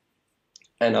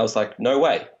 And I was like, no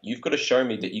way. You've got to show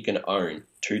me that you can own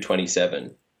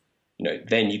 227.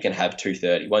 Then you can have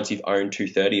 230. Once you've owned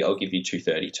 230, I'll give you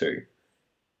 232.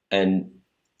 And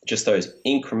just those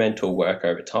incremental work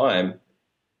over time,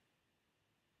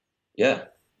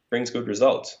 brings good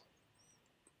results.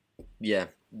 Yeah,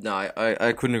 no,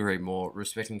 I couldn't agree more.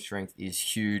 Respecting strength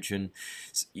is huge, and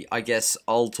I guess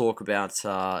I'll talk about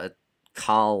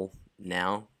Carl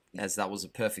now, as that was a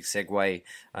perfect segue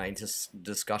into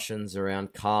discussions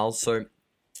around Carl. So,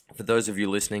 for those of you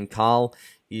listening, Carl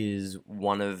is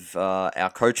one of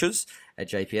our coaches at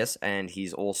JPS, and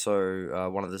he's also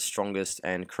one of the strongest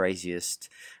and craziest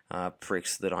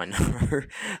pricks that I know.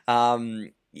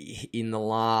 In the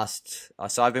last,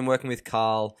 so I've been working with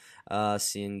Carl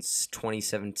since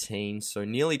 2017, so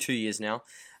nearly 2 years now,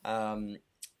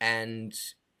 and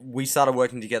we started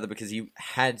working together because he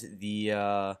had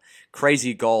the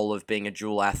crazy goal of being a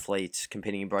dual athlete,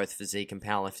 competing in both physique and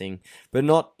powerlifting, but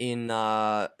not in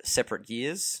separate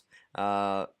years,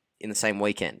 in the same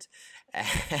weekend.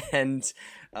 And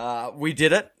we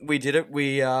did it. We did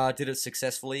it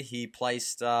successfully. He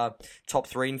placed top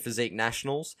 3 in physique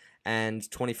nationals, and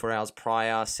 24 hours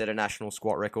prior set a national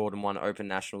squat record and won open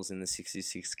nationals in the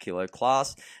 66 kilo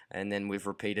class. And then we've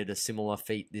repeated a similar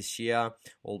feat this year,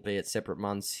 albeit separate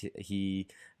months. He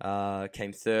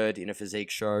came 3rd in a physique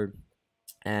show,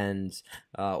 and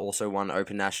also won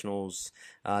open nationals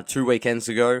 2 weekends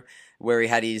ago, where he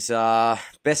had his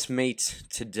best meet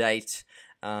to date.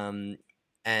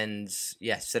 And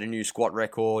set a new squat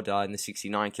record in the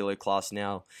 69 kilo class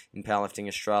now in Powerlifting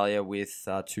Australia with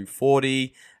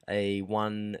 240, a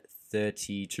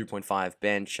 132.5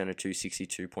 bench, and a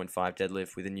 262.5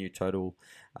 deadlift, with a new total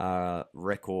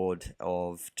record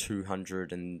of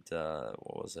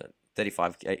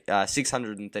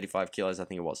 635 kilos, I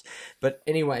think it was. But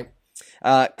anyway,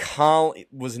 Carl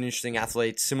was an interesting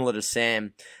athlete, similar to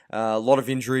Sam. A lot of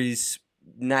injuries.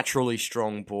 Naturally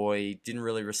strong boy, didn't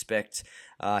really respect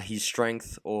his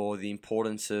strength or the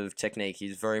importance of technique.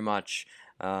 He's very much,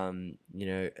 a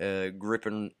grip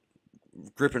and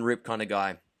rip kind of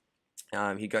guy.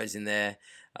 He goes in there,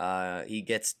 he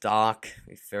gets dark.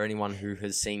 For anyone who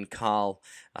has seen Carl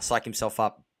psych himself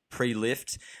up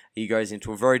pre-lift, he goes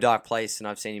into a very dark place, and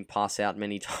I've seen him pass out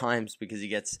many times because he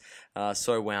gets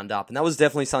so wound up. And that was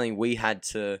definitely something we had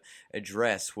to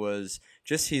address, was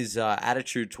just his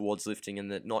attitude towards lifting, and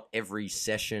that not every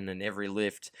session and every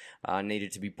lift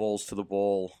needed to be balls to the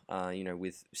ball,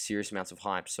 with serious amounts of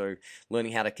hype. So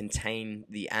learning how to contain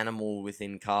the animal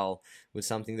within Carl was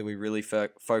something that we really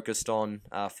focused on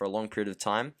for a long period of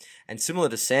time. And similar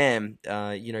to Sam,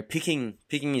 picking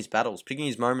his battles, picking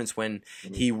his moments when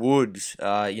he would,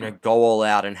 go all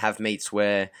out and have meets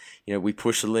where, we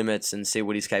push the limits and see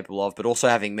what he's capable of, but also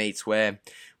having meets where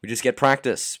we just get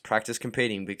practice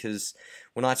competing. Because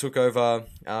when I took over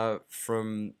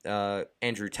from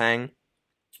Andrew Tang,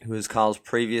 who was Carl's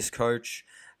previous coach,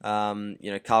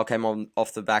 Carl came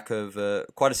off the back of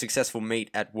quite a successful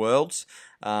meet at Worlds,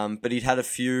 but he'd had a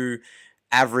few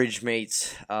average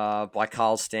meets by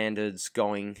Carl's standards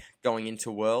going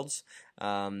into Worlds.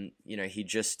 He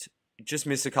just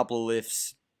missed a couple of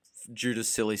lifts due to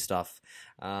silly stuff.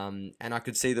 And I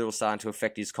could see that it was starting to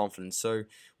affect his confidence. So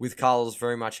with Carl, it was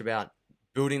very much about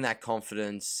building that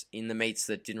confidence in the meets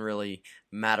that didn't really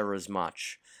matter as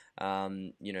much.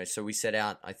 So we set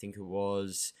out, I think it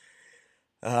was,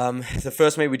 the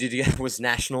first meet we did together was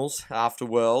Nationals after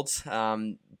Worlds.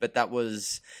 But that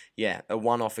was, a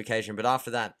one-off occasion. But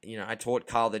after that, I taught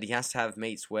Carl that he has to have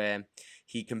meets where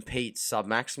he competes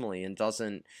sub-maximally and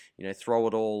doesn't, throw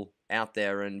it all out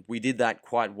there. And we did that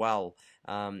quite well.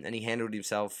 And he handled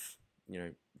himself,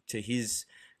 to his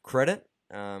credit,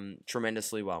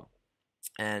 tremendously well.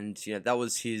 And, that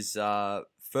was his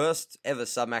first ever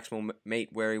sub-maximal meet,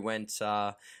 where he went,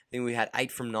 I think we had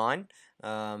 8 from 9.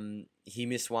 He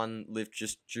missed one lift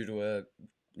just due to a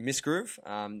misgroove.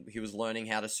 He was learning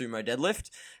how to sumo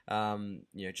deadlift.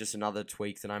 Just another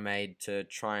tweak that I made to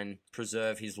try and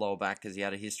preserve his lower back, because he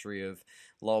had a history of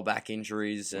lower back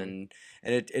injuries, and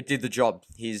it did the job.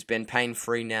 He's been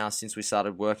pain-free now since we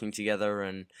started working together,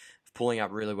 and pulling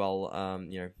up really well,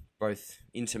 both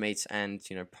into meets and,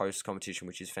 post-competition,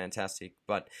 which is fantastic.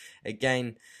 But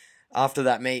again, after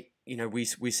that meet,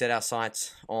 we set our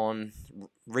sights on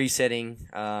resetting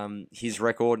his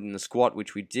record in the squat,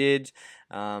 which we did,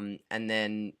 and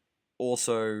then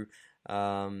also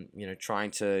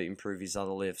trying to improve his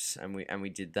other lifts, and we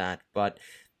did that. But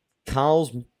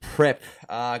Carl's prep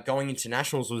going into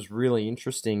nationals was really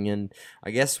interesting, and I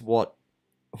guess what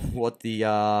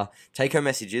the take-home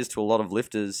message is to a lot of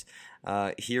lifters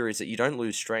here is that you don't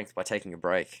lose strength by taking a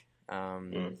break.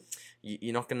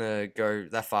 You're not going to go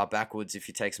that far backwards if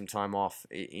you take some time off.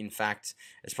 In fact,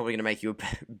 it's probably going to make you a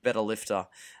better lifter.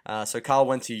 So Carl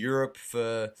went to Europe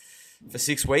for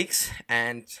 6 weeks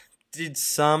and did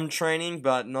some training,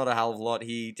 but not a hell of a lot.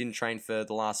 He didn't train for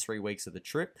the last 3 weeks of the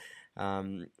trip.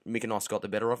 Mykonos got the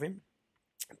better of him.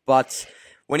 But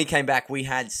when he came back, we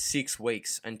had 6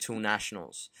 weeks until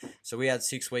Nationals. So we had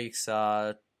 6 weeks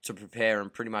to prepare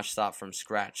and pretty much start from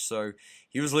scratch. So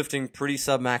he was lifting pretty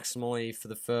submaximally for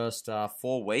the first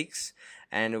 4 weeks,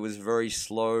 and it was a very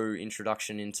slow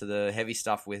introduction into the heavy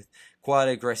stuff with quite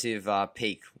aggressive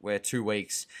peak, where 2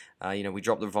 weeks, we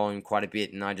dropped the volume quite a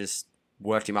bit, and I just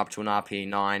worked him up to an RPE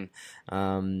 9,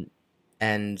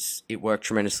 and it worked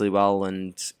tremendously well,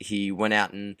 and he went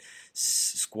out and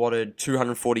squatted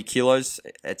 240 kilos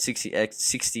at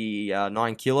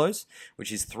 69 kilos,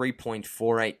 which is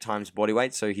 3.48 times body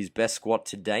weight, so his best squat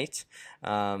to date,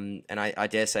 and I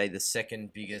dare say the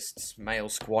second biggest male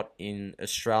squat in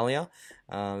Australia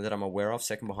that I'm aware of,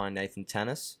 second behind Nathan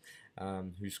Tannis,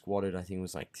 who squatted, I think it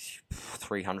was like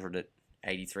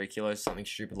 383 kilos, something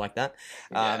stupid like that.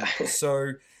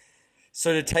 So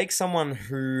to take someone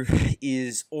who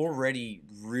is already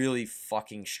really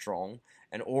fucking strong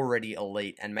and already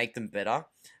elite and make them better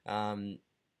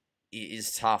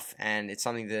is tough, and it's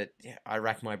something that I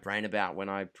rack my brain about when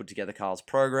I put together Carl's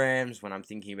programs, when I'm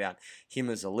thinking about him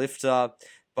as a lifter.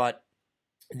 But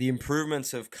the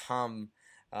improvements have come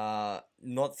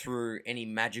not through any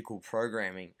magical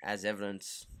programming, as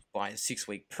evidenced by a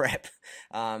 6-week prep.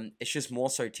 It's just more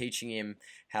so teaching him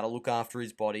how to look after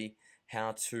his body,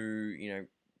 how to,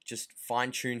 just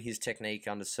fine-tune his technique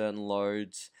under certain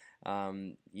loads,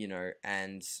 and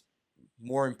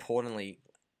more importantly,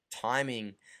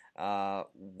 timing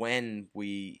when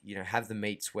we, have the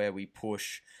meets where we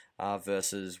push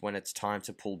versus when it's time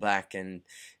to pull back and,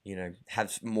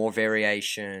 have more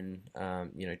variation,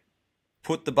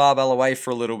 put the barbell away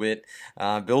for a little bit,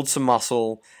 build some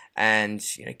muscle, and,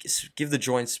 give the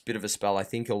joints a bit of a spell. I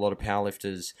think a lot of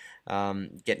powerlifters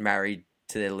get married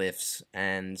to their lifts,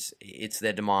 and it's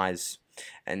their demise,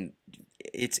 and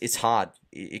it's hard.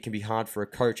 It can be hard for a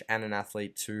coach and an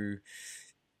athlete to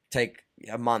take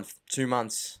a month, 2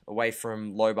 months away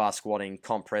from low bar squatting,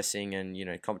 comp pressing, and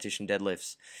competition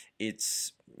deadlifts.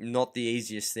 It's not the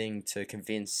easiest thing to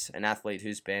convince an athlete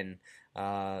who's been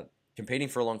competing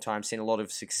for a long time, seen a lot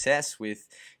of success with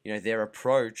their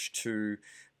approach to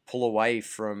pull away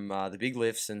from the big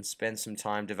lifts and spend some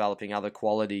time developing other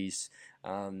qualities,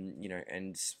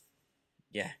 giving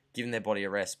their body a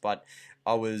rest. But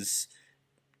I was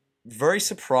very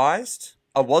surprised.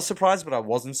 I was surprised, but I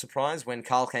wasn't surprised when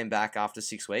Carl came back after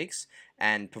 6 weeks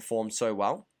and performed so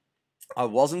well. I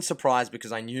wasn't surprised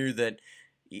because I knew that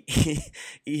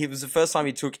it was the first time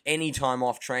he took any time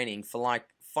off training for like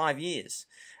 5 years.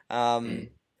 And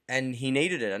he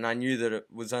needed it, and I knew that it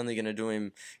was only going to do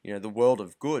him, the world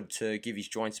of good to give his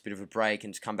joints a bit of a break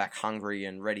and to come back hungry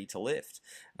and ready to lift.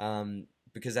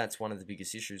 Because that's one of the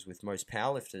biggest issues with most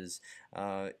powerlifters,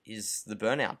 is the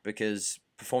burnout, because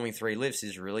performing 3 lifts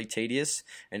is really tedious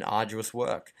and arduous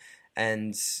work.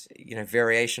 And,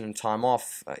 variation and time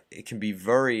off, it can be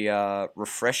very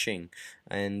refreshing,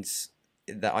 and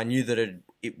that I knew that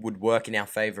it would work in our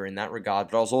favor in that regard.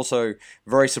 But I was also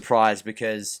very surprised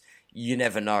because you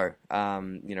never know,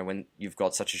 when you've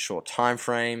got such a short time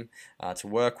frame to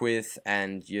work with,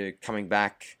 and you're coming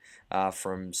back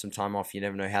from some time off, you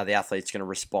never know how the athlete's going to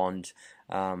respond.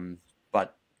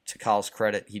 But to Carl's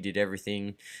credit, he did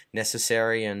everything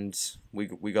necessary, and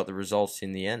we got the results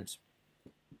in the end.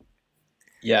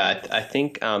 Yeah, I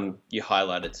think you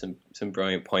highlighted some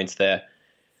brilliant points there.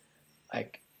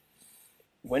 Like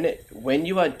when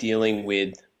you are dealing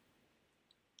with,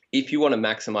 if you want to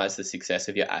maximize the success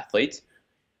of your athletes,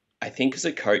 I think as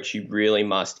a coach, you really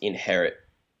must inherit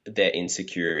their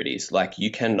insecurities. Like,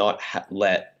 you cannot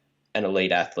let an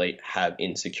elite athlete have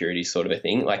insecurities, sort of a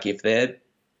thing. Like, if they're,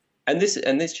 and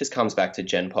this just comes back to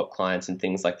Gen Pop clients and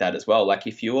things like that as well. Like,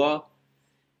 if you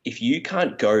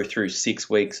can't go through 6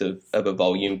 weeks of a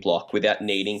volume block without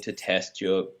needing to test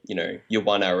your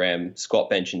 1RM, squat,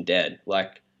 bench, and dead,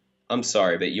 like, I'm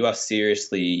sorry, but you are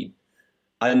seriously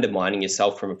undermining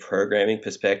yourself from a programming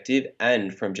perspective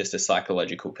and from just a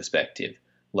psychological perspective.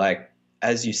 Like,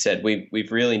 as you said,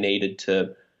 we've really needed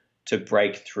to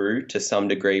break through to some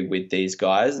degree with these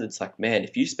guys. It's like, man,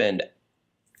 if you spend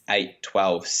 8,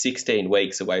 12, 16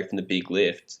 weeks away from the big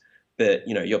lifts, but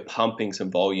you're pumping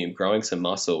some volume, growing some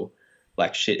muscle,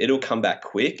 like, shit, it'll come back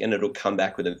quick, and it'll come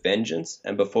back with a vengeance,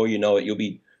 and before you know it, you'll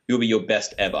be your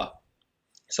best ever.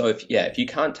 So if you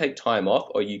can't take time off,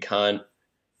 or you can't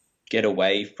get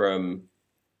away from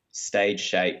stage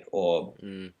shape, or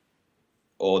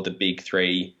or the big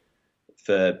three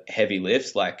for heavy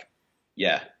lifts, like,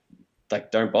 yeah,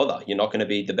 like don't bother. You're not going to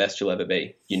be the best you'll ever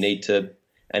be. You need to,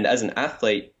 and as an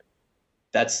athlete,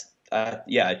 that's,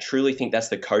 I truly think that's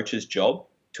the coach's job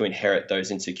to inherit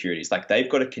those insecurities. Like they've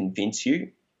got to convince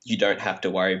you you don't have to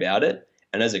worry about it.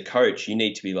 And as a coach, you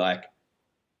need to be like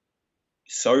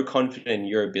so confident in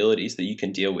your abilities that you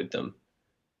can deal with them.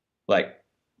 Like,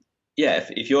 yeah,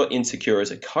 if you're insecure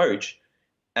as a coach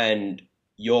and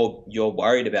you're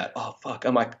worried about, oh fuck,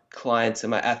 are my clients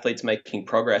and my athletes making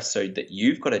progress, so that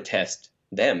you've got to test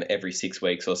them every 6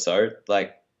 weeks or so,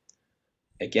 like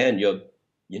again, you're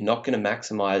not going to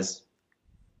maximize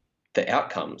the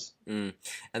outcomes. And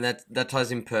that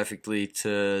ties in perfectly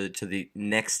to the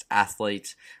next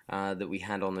athlete that we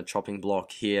had on the chopping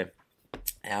block here,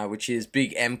 which is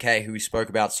Big MK, who we spoke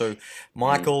about. So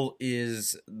Michael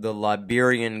is the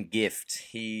Liberian gift.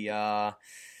 He's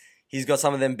got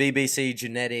some of them BBC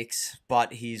genetics,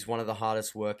 but he's one of the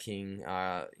hardest working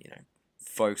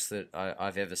folks that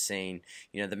I've ever seen.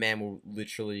 The man will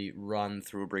literally run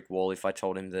through a brick wall if I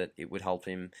told him that it would help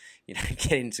him,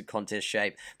 get into contest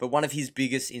shape. But one of his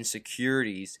biggest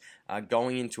insecurities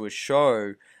going into a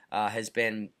show has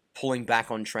been pulling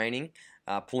back on training,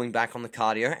 pulling back on the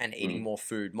cardio, and eating more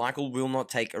food. Michael will not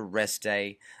take a rest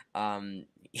day,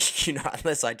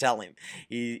 unless I tell him.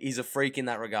 He's a freak in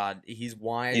that regard. He's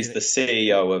wired. He's the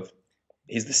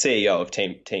CEO of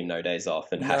Team No Days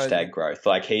Off and hashtag growth.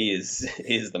 Like he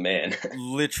is the man.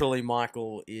 Literally,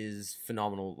 Michael is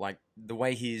phenomenal. Like the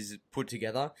way he's put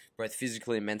together, both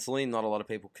physically and mentally, not a lot of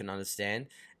people can understand.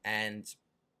 And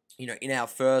in our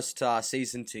first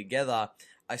season together,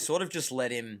 I sort of just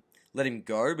let him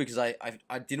go because I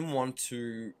didn't want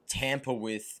to tamper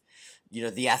with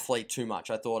the athlete too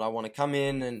much. I thought I want to come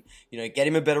in and, get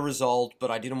him a better result, but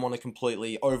I didn't want to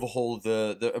completely overhaul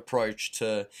the approach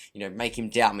to, make him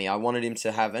doubt me. I wanted him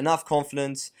to have enough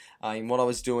confidence in what I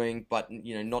was doing, but,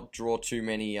 not draw too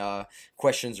many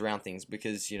questions around things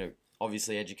because,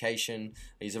 obviously education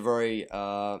is a very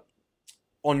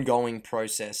ongoing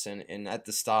process, and at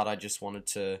the start I just wanted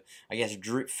to, I guess,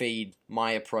 drip feed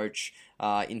my approach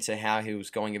into how he was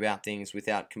going about things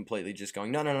without completely just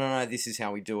going, no, this is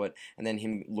how we do it, and then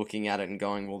him looking at it and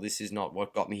going, well, this is not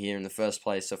what got me here in the first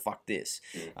place, so fuck this.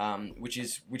 Which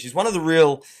is one of the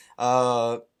real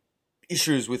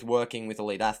issues with working with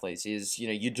elite athletes is,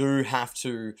 you do have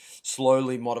to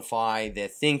slowly modify their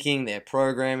thinking, their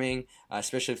programming,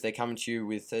 especially if they're coming to you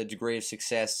with a degree of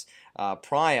success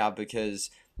prior, because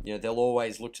they'll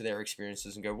always look to their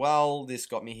experiences and go, well, this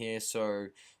got me here, so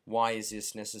why is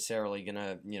this necessarily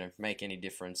gonna make any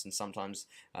difference? And sometimes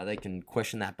they can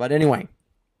question that. But anyway,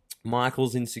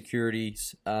 Michael's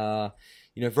insecurities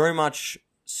very much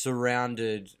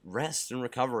surrounded rest and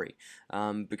recovery,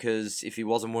 because if he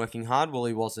wasn't working hard, well,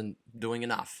 he wasn't doing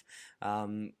enough,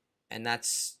 and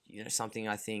that's something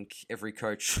I think every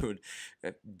coach should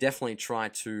definitely try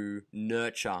to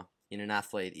nurture in an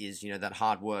athlete is that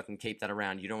hard work, and keep that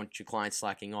around. You don't want your clients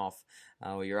slacking off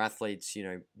or your athletes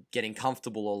getting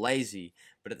comfortable or lazy,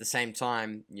 but at the same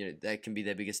time that can be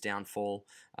their biggest downfall.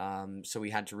 So we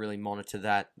had to really monitor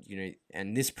that,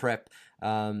 and this prep,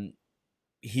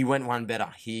 he went one better.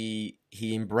 He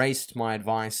embraced my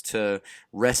advice to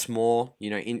rest more,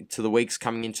 into the weeks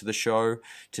coming into the show,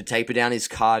 to taper down his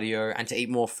cardio, and to eat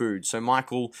more food. So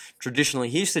Michael, traditionally,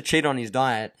 he used to cheat on his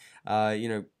diet,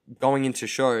 going into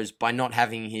shows by not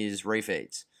having his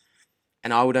refeeds.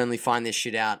 And I would only find this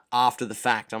shit out after the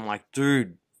fact. I'm like,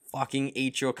 dude, fucking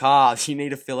eat your carbs. You need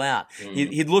to fill out.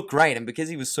 He'd look great, and because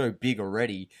he was so big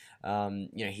already,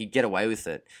 he'd get away with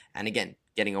it. And again,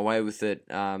 getting away with it,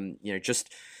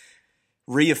 just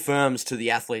reaffirms to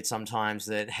the athlete sometimes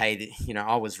that, hey,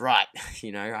 I was right.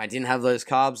 I didn't have those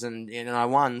carbs and I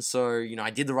won, so,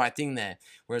 I did the right thing there.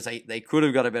 Whereas they could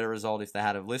have got a better result if they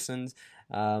had have listened.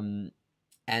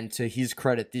 And to his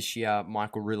credit, this year,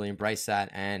 Michael really embraced that,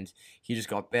 and he just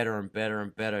got better and better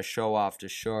and better show after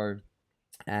show.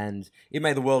 And it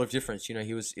made the world of difference.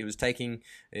 He was taking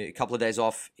a couple of days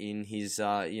off in his,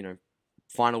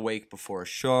 final week before a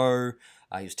show.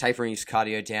 He was tapering his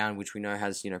cardio down, which we know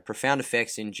has, profound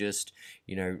effects in just,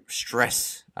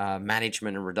 stress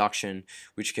management and reduction,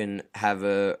 which can have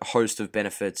a host of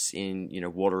benefits in,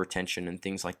 water retention and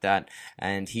things like that.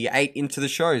 And he ate into the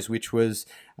shows, which was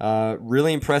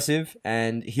really impressive.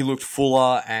 And he looked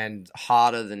fuller and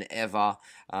harder than ever.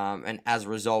 And as a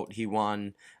result, he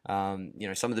won, some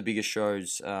of the biggest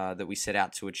shows that we set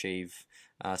out to achieve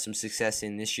some success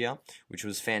in this year, which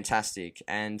was fantastic.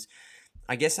 And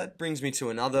I guess that brings me to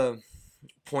another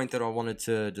point that I wanted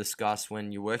to discuss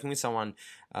when you're working with someone,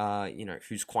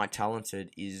 who's quite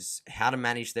talented, is how to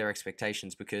manage their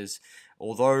expectations. Because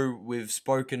although we've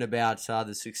spoken about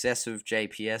the success of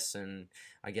JPS and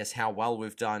I guess how well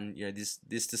we've done,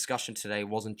 this discussion today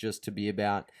wasn't just to be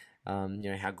about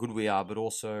how good we are, but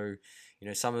also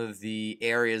some of the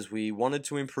areas we wanted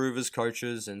to improve as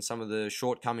coaches and some of the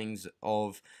shortcomings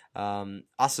of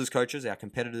us as coaches, our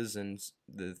competitors, and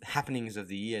the happenings of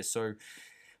the year. So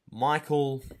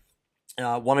Michael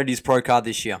wanted his pro card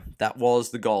this year. That was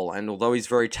the goal. And although he's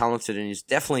very talented and he's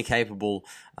definitely capable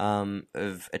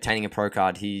of attaining a pro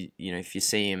card, if you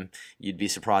see him, you'd be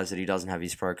surprised that he doesn't have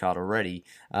his pro card already.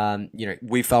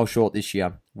 We fell short this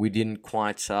year. We didn't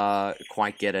quite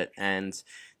get it, and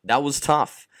that was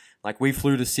tough. Like, we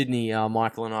flew to Sydney,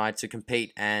 Michael and I, to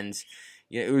compete, and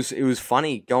it was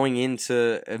funny going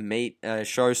into a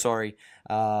show,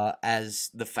 as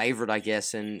the favorite, I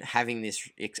guess, and having this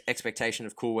expectation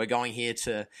of, cool, we're going here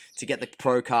to get the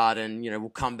pro card, and we'll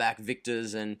come back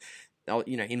victors. And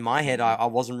in my head, I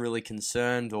wasn't really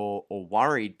concerned or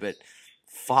worried, but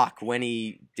fuck, when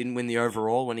he didn't win the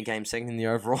overall, when he came second in the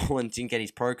overall and didn't get his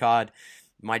pro card,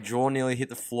 my jaw nearly hit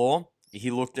the floor.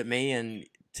 He looked at me, and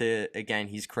to, again,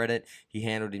 his credit, he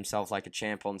handled himself like a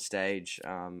champ on stage,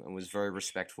 and was very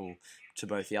respectful to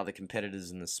both the other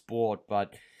competitors in the sport.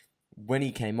 But when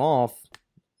he came off,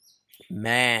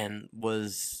 man,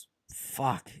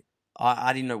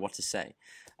 I didn't know what to say.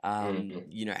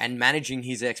 And managing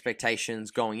his expectations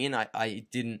going in, I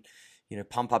didn't,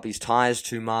 pump up his tires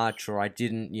too much, or I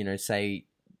didn't, say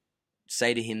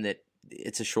to him that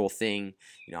it's a sure thing.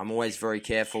 I'm always very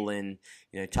careful in,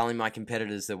 telling my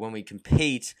competitors that when we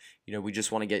compete, we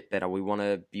just want to get better. We want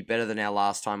to be better than our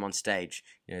last time on stage.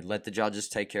 Let the judges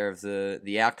take care of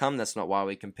the outcome. That's not why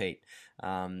we compete.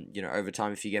 Over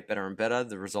time, if you get better and better,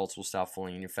 the results will start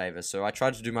falling in your favor. So I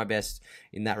tried to do my best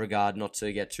in that regard, not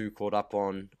to get too caught up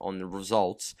on the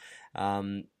results.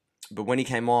 But when he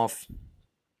came off,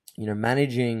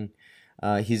 managing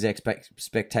his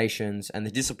expectations and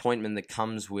the disappointment that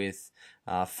comes with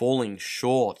falling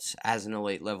short as an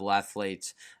elite level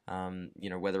athlete,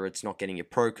 whether it's not getting your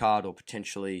pro card or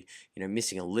potentially,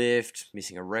 missing a lift,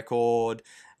 missing a record,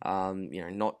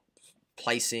 not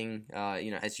placing,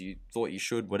 as you thought you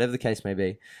should, whatever the case may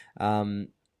be,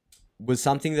 was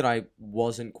something that I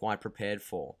wasn't quite prepared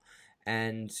for.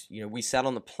 And, we sat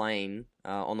on the plane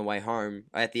on the way home,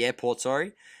 at the airport,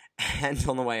 and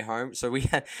on the way home. So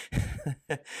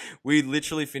we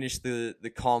literally finished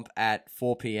the comp at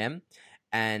 4 p.m.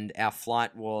 and our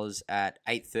flight was at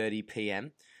 8:30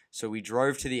 p.m. So we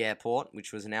drove to the airport,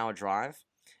 which was an hour drive,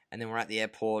 and then we're at the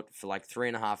airport for like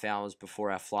 3.5 hours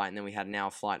before our flight, and then we had an hour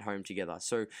flight home together.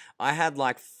 So I had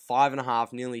like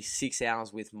 5.5, nearly 6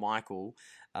 hours with Michael,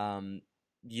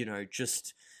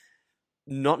 just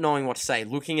not knowing what to say,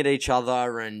 looking at each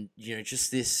other, and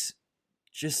just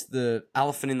the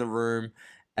elephant in the room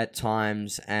at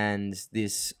times, and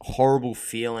this horrible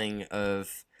feeling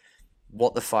of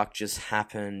what the fuck just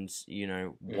happened,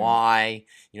 why,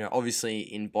 obviously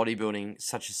in bodybuilding,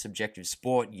 such a subjective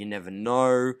sport, you never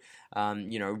know.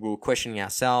 We were questioning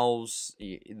ourselves,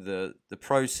 the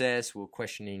process, we were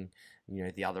questioning,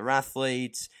 the other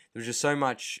athletes. There was just so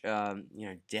much,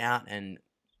 doubt and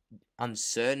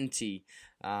uncertainty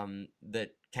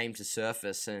that came to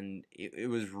surface, and it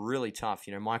was really tough.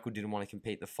 Michael didn't want to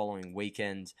compete the following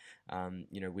weekend,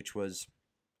 which was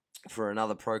for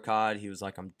another pro card. He was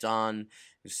like, I'm done.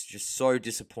 He was just so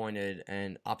disappointed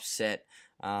and upset,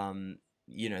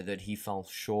 that he fell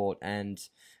short. And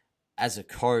as a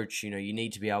coach, you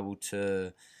need to be able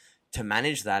to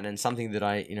manage that. And something that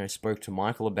I, spoke to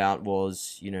Michael about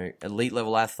was, elite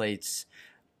level athletes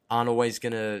aren't always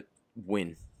going to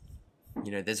win.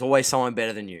 There's always someone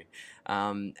better than you.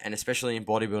 And especially in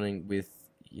bodybuilding with,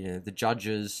 the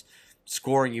judges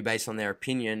scoring you based on their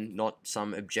opinion, not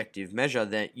some objective measure,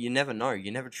 that you never know.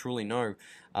 You never truly know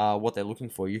what they're looking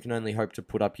for. You can only hope to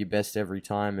put up your best every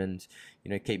time and,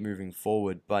 keep moving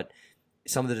forward. But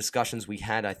some of the discussions we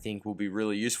had, I think, will be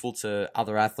really useful to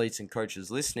other athletes and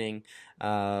coaches listening.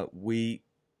 We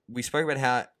spoke about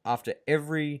how after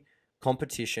every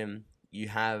competition, you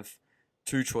have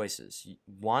two choices.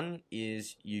 One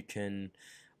is you can,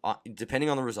 depending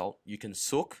on the result, you can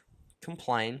sook,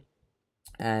 complain,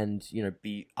 and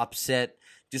be upset,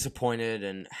 disappointed,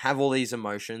 and have all these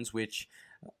emotions, which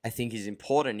I think is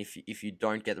important. If you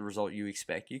don't get the result you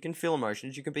expect, you can feel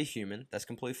emotions, you can be human, that's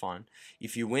completely fine.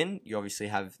 If you win, you obviously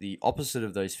have the opposite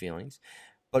of those feelings.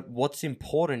 But what's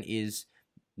important is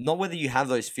not whether you have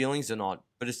those feelings or not,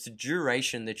 but it's the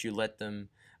duration that you let them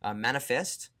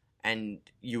manifest and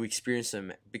you experience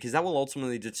them, because that will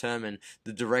ultimately determine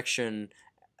the direction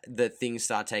that things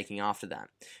start taking after that.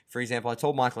 For example, I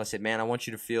told Michael, I said, man, I want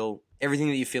you to feel everything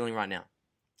that you're feeling right now.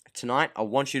 Tonight, I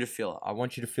want you to feel it. I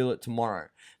want you to feel it tomorrow.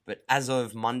 But as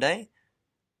of Monday,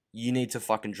 you need to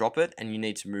fucking drop it, and you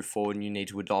need to move forward, and you need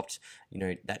to adopt,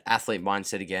 that athlete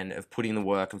mindset again of putting the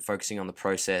work and focusing on the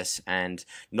process and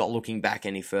not looking back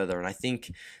any further. And I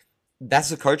think that's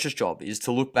the coach's job, is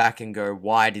to look back and go,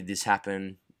 why did this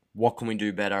happen? What can we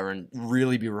do better? And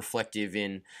really be reflective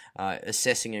in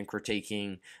assessing and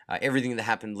critiquing everything that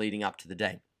happened leading up to the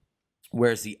day.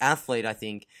 Whereas the athlete, I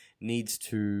think, needs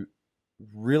to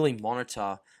really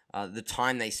monitor the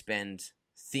time they spend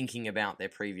thinking about their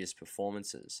previous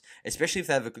performances, especially if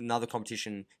they have another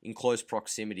competition in close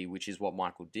proximity, which is what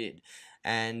Michael did.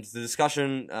 And the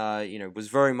discussion, was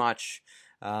very much,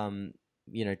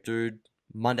 dude,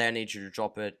 Monday I need you to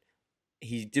drop it.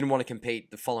 He didn't want to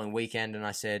compete the following weekend, and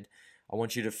I said, I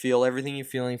want you to feel everything you're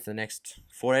feeling for the next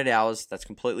 48 hours. That's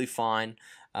completely fine.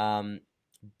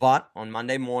 But on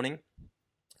Monday morning,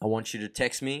 I want you to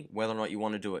text me whether or not you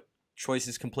want to do it. Choice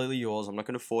is completely yours. I'm not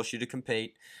going to force you to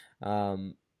compete.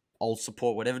 I'll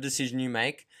support whatever decision you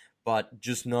make, but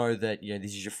just know that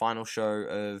this is your final show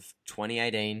of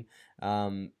 2018.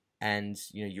 And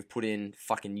you've put in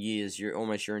fucking years,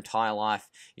 almost your entire life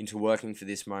into working for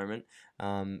this moment.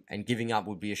 And giving up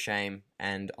would be a shame,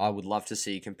 and I would love to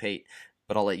see you compete,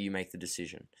 but I'll let you make the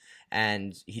decision.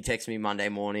 And he texted me Monday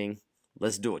morning,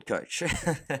 let's do it, coach.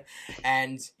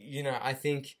 And, I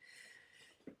think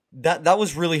that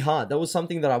was really hard. That was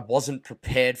something that I wasn't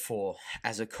prepared for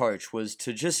as a coach, was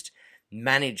to just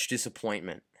manage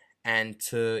disappointment. And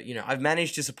to, I've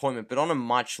managed disappointment, but on a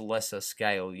much lesser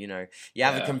scale. You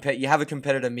have a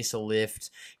competitor miss a lift,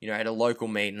 at a local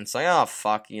meet, and say, oh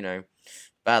fuck,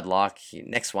 bad luck.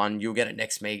 Next one, you'll get it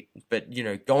next meet. But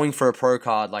going for a pro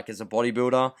card, like as a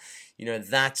bodybuilder,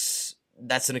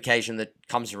 that's an occasion that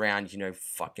comes around,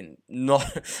 fucking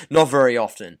not very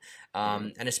often.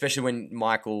 And especially when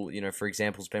Michael, for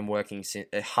example, has been working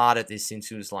hard at this since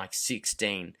he was like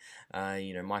 16.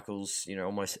 Michael's,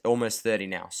 almost 30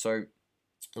 now. So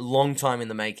a long time in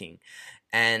the making.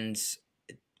 And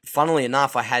funnily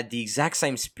enough, I had the exact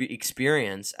same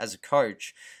experience as a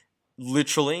coach,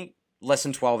 literally less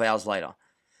than 12 hours later.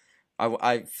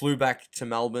 I flew back to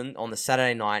Melbourne on the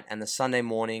Saturday night, and the Sunday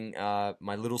morning,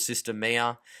 my little sister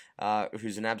Mia,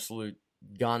 who's an absolute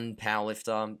gun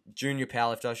powerlifter, junior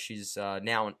powerlifter, she's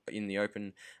now in the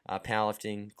open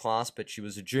powerlifting class, but she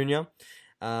was a junior.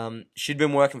 She'd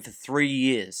been working for 3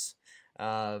 years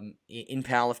in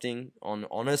powerlifting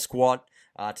on her squat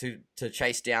to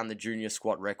chase down the junior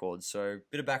squat record. So a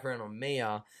bit of background on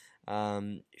Mia.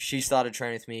 She started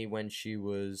training with me when she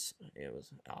was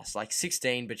like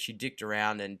 16, but she dicked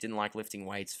around and didn't like lifting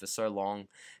weights for so long,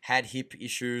 had hip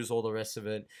issues, all the rest of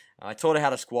it. I taught her how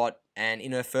to squat, and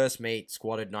in her first meet,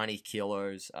 squatted 90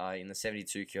 kilos in the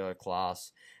 72 kilo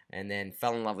class, and then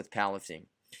fell in love with powerlifting.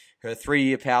 Her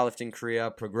 3-year powerlifting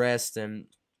career progressed, and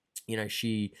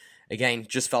she again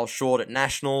just fell short at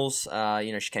nationals.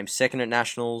 She came second at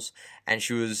nationals, and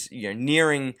she was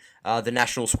nearing the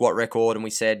national squat record, and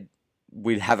we said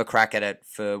we'd have a crack at it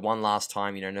for one last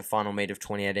time, in the final meet of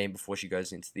 2018 before she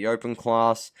goes into the open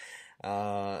class.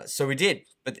 So we did,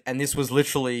 and this was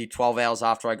literally 12 hours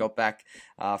after I got back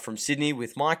from Sydney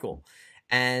with Michael,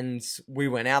 and we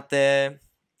went out there.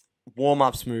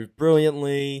 Warm-ups moved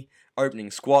brilliantly.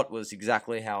 Opening squat was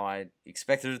exactly how I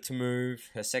expected it to move.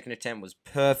 Her second attempt was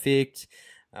perfect.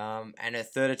 And her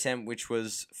third attempt, which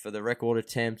was for the record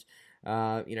attempt,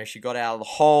 she got out of the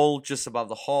hole, just above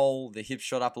the hole. The hip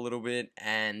shot up a little bit,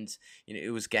 and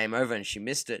it was game over, and she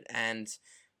missed it. And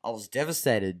I was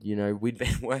devastated. We'd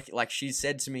been working, like she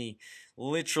said to me,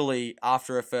 literally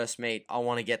after her first meet, I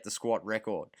want to get the squat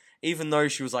record. Even though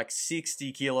she was like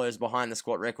 60 kilos behind the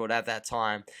squat record at that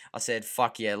time, I said,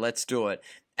 fuck yeah, let's do it.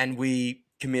 And we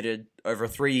committed over a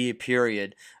 3-year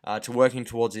period to working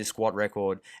towards this squat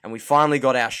record. And we finally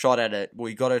got our shot at it.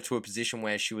 We got her to a position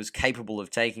where she was capable of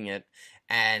taking it.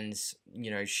 And,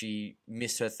 she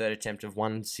missed her third attempt of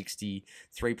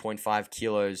 163.5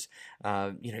 kilos,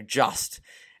 just.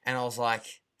 And I was like,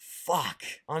 fuck,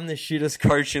 I'm the shittest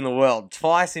coach in the world.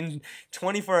 Twice in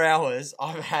 24 hours,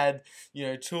 I've had,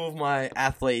 2 of my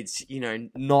athletes,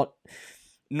 not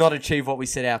achieve what we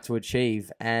set out to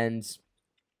achieve. And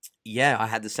yeah, I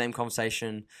had the same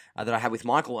conversation that I had with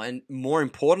Michael. And more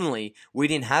importantly, we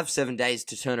didn't have 7 days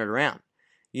to turn it around.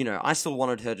 I still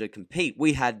wanted her to compete.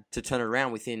 We had to turn it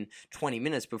around within 20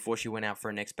 minutes before she went out for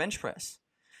her next bench press.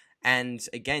 And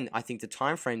again, I think the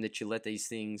time frame that you let these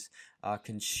things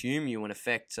consume you and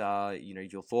affect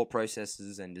your thought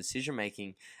processes and decision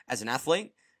making as an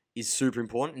athlete is super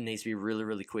important and needs to be really,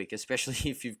 really quick, especially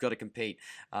if you've got to compete,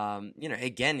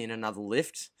 again, in another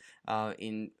lift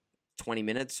in 20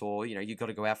 minutes, or, you've got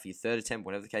to go out for your third attempt,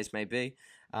 whatever the case may be.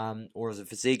 Or as a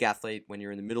physique athlete, when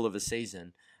you're in the middle of a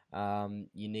season,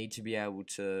 you need to be able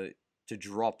to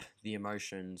drop the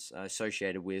emotions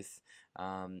associated with,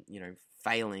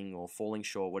 failing or falling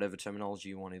short, whatever terminology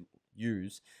you want to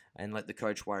use, and let the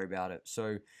coach worry about it.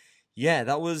 So, yeah,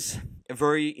 that was a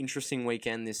very interesting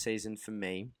weekend this season for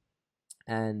me.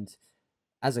 And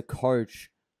as a coach,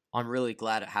 I'm really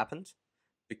glad it happened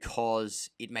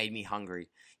because it made me hungry.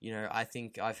 I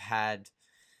think I've had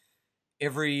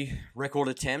every record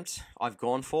attempt I've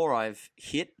gone for, I've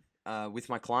hit with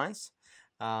my clients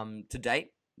to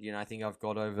date. I think I've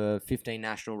got over 15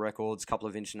 national records, a couple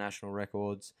of international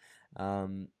records,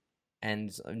 and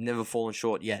I've never fallen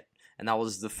short yet. And that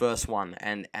was the first one,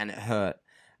 and it hurt.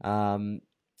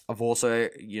 I've also,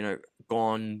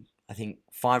 gone, I think,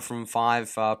 5 from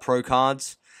 5 pro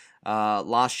cards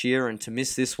last year, and to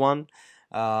miss this one,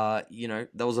 that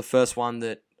was the first one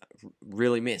that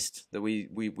really missed, that we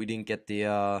didn't get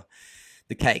the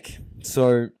cake.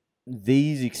 So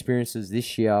these experiences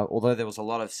this year, although there was a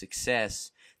lot of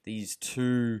success, these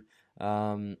two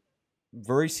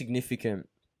very significant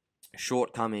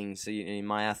shortcomings in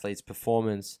my athletes'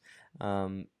 performance,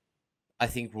 I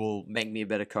think will make me a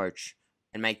better coach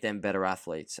and make them better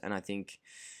athletes. And I think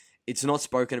it's not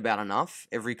spoken about enough.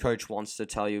 Every coach wants to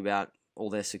tell you about all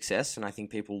their success, and I think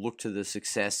people look to the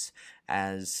success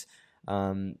as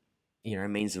a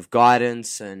means of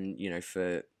guidance and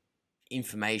for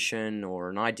information or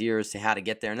an idea as to how to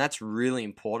get there, and that's really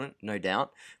important, no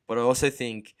doubt. But I also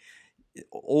think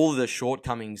all the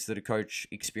shortcomings that a coach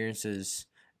experiences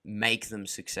make them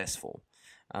successful,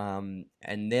 and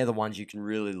they're the ones you can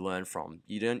really learn from.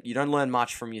 You don't learn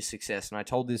much from your success. And I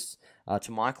told this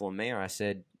to Michael and Mia. I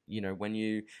said, when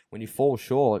you fall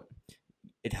short,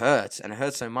 it hurts, and it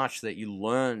hurts so much that you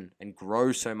learn and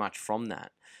grow so much from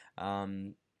that.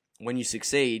 When you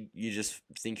succeed, you just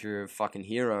think you're a fucking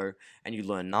hero and you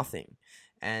learn nothing.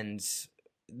 And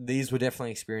these were definitely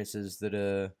experiences that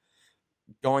are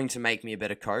going to make me a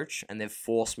better coach, and they've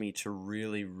forced me to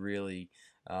really, really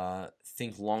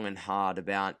think long and hard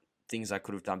about things I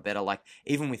could have done better. Like,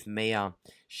 even with Mia,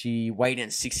 she weighed in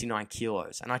at 69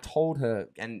 kilos, and I told her,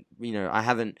 and I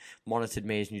haven't monitored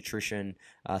Mia's nutrition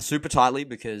super tightly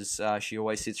because she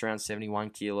always sits around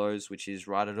 71 kilos, which is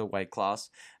right at her weight class,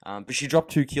 but she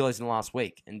dropped 2 kilos in the last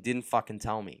week and didn't fucking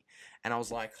tell me. And I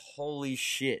was like, holy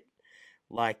shit,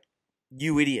 like,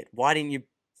 you idiot, why didn't you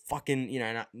fucking,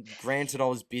 and granted I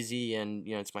was busy, and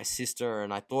it's my sister,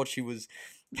 and I thought she was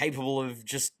capable of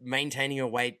just maintaining her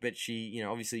weight, but she,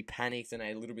 obviously panicked and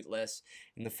ate a little bit less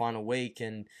in the final week,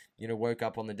 and, woke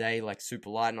up on the day like super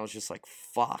light, and I was just like,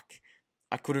 fuck,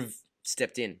 I could have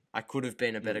stepped in. I could have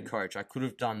been a better coach. I could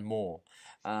have done more.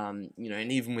 And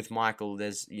even with Michael,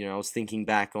 there's, I was thinking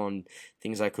back on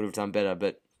things I could have done better,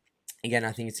 but again,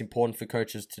 I think it's important for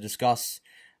coaches to discuss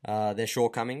their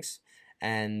shortcomings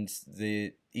and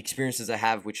the experiences they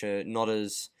have, which are not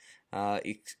as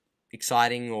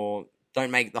exciting or don't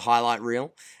make the highlight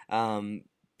reel,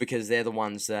 because they're the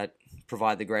ones that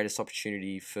provide the greatest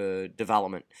opportunity for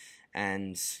development.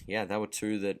 And yeah, they were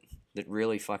two that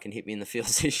really fucking hit me in the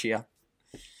feels this year.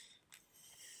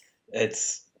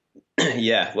 It's,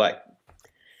 yeah, like,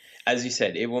 as you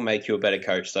said, it will make you a better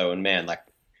coach though. And man, like,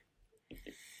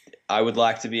 I would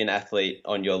like to be an athlete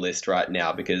on your list right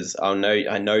now, because I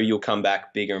know you'll come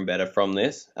back bigger and better from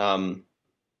this. And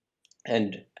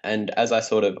as I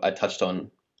touched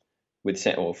on with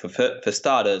Sam, or for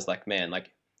starters, like, man,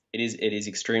 like, it is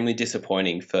extremely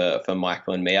disappointing for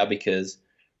Michael and Mia, because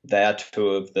they are two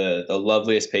of the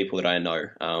loveliest people that I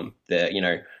know.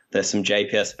 They're some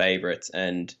JPS favorites,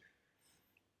 and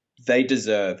they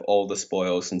deserve all the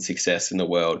spoils and success in the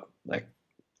world. Like,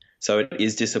 so it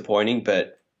is disappointing,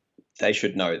 but they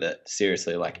should know that,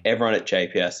 seriously, like, everyone at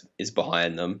JPS is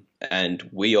behind them, and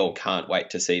we all can't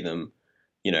wait to see them,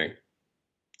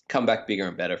 come back bigger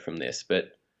and better from this.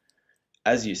 But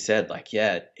as you said, like,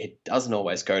 yeah, it doesn't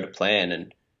always go to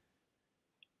plan.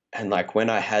 And like, when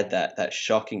I had that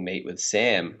shocking meet with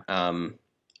Sam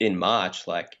in March,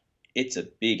 like, it's a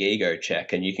big ego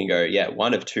check, and you can go, yeah,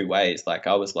 one of two ways. Like,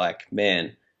 I was like,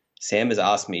 man, Sam has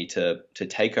asked me to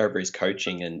take over his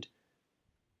coaching and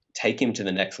take him to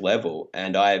the next level,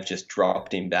 and I have just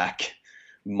dropped him back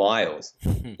miles.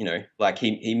 Like,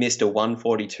 he missed a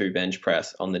 142 bench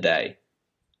press on the day.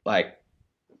 Like,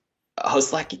 I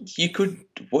was like,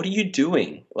 what are you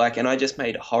doing? Like, and I just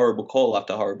made horrible call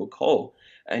after horrible call.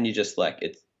 And you're just like,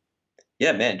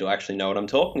 yeah, man, do I actually know what I'm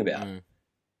talking about? Mm.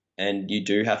 And you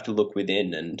do have to look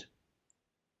within, and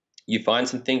you find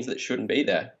some things that shouldn't be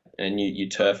there, and you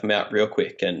turf them out real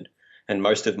quick. And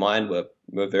most of mine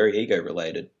were very ego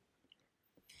related.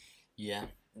 Yeah.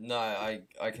 No,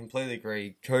 I completely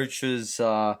agree. Coaches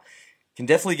can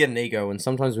definitely get an ego, and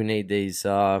sometimes we need these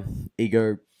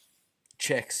ego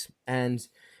checks. And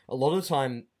a lot of the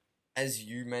time, as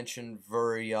you mentioned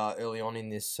very early on in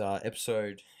this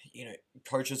episode,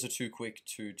 coaches are too quick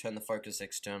to turn the focus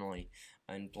externally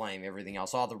and blame everything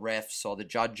else, the refs or the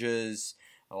judges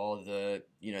or the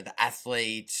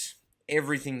athlete,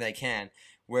 everything they can.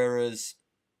 Whereas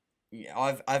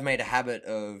I've made a habit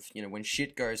of, when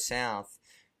shit goes south,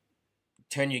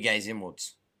 turn your gaze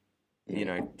inwards.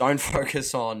 Don't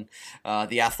focus on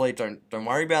the athlete. Don't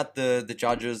worry about the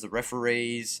judges, the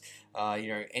referees,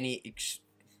 any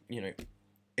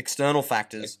external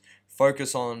factors.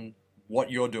 Focus on what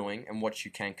you're doing and what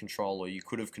you can control, or you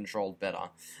could have controlled better.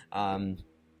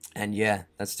 And yeah,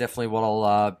 that's definitely what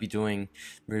I'll be doing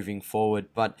moving forward.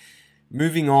 But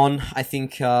moving on, I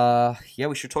think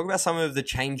we should talk about some of the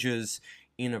changes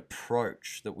in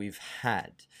approach that we've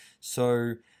had.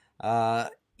 So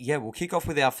we'll kick off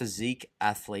with our physique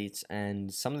athletes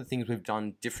and some of the things we've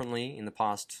done differently in the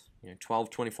past 12,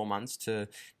 24 months to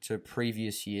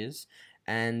previous years.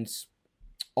 And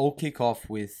I'll kick off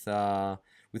with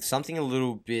something a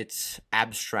little bit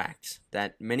abstract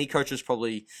that many coaches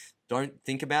probably don't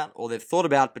think about, or they've thought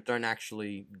about but don't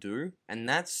actually do, and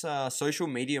that's social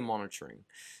media monitoring.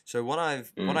 So what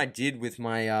I did with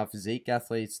my physique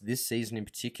athletes this season in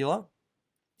particular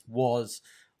was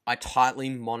I tightly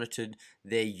monitored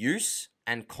their use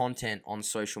and content on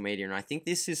social media. And I think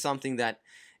this is something that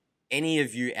any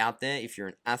of you out there, if you're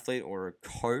an athlete or a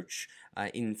coach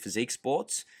in physique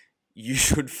sports, you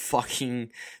should fucking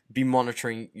be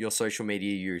monitoring your social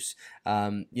media use.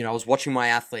 I was watching my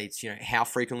athletes, how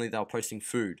frequently they were posting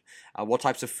food, what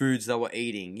types of foods they were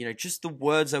eating, just the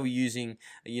words they were using,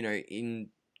 in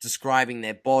describing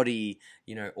their body,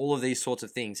 all of these sorts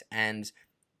of things. And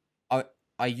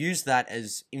I use that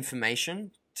as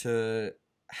information to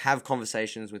have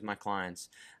conversations with my clients,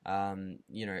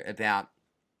 about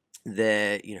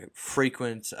their,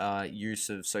 frequent use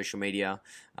of social media,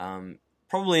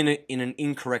 probably in an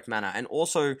incorrect manner, and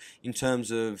also in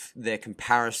terms of their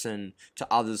comparison to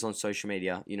others on social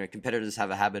media. Competitors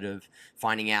have a habit of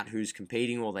finding out who's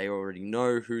competing, or they already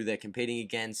know who they're competing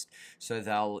against, so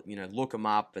they'll look them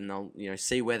up and they'll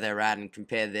see where they're at and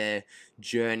compare their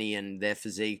journey and their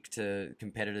physique to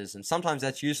competitors. And sometimes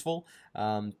that's useful,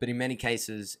 but in many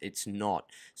cases it's not.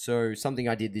 So something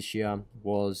I did this year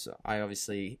was I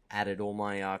obviously added all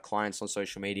my clients on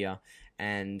social media,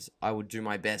 and I would do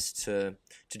my best to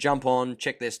jump on,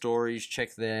 check their stories,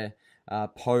 check their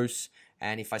posts,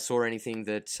 and if I saw anything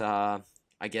that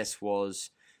I guess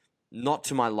was not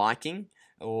to my liking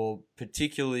or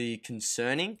particularly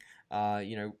concerning,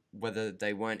 whether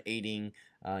they weren't eating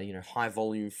high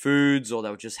volume foods, or they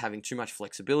were just having too much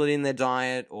flexibility in their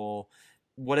diet, or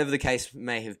whatever the case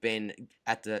may have been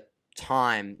at the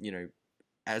time,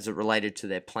 as it related to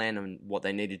their plan and what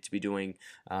they needed to be doing,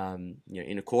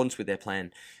 in accordance with their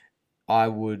plan, I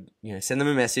would, send them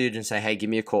a message and say, hey, give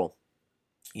me a call,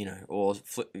 or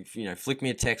flick me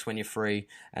a text when you're free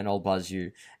and I'll buzz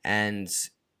you. And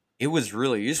it was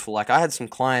really useful. Like, I had some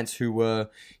clients who were,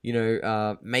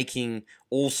 making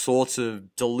all sorts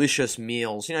of delicious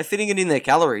meals, fitting it in their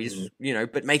calories,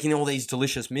 but making all these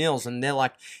delicious meals. And they're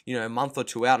like, a month or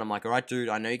two out, I'm like, all right, dude,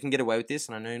 I know you can get away with this,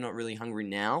 and I know you're not really hungry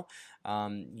now.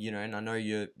 And I know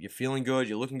you're feeling good,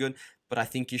 you're looking good, but I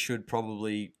think you should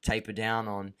probably taper down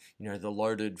on, the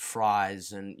loaded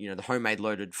fries and, the homemade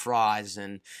loaded fries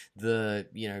and the,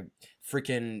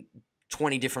 freaking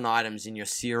 20 different items in your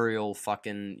cereal.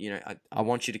 Fucking, I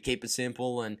want you to keep it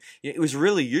simple. And it was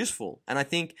really useful. And I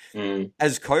think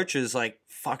as coaches, like,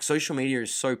 social media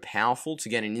is so powerful to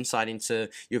get an insight into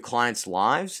your clients'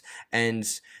 lives. And,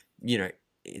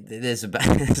 there's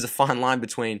a fine line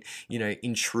between,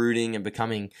 intruding and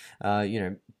becoming,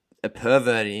 a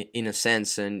pervert in a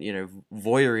sense, and,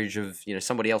 voyeurage of,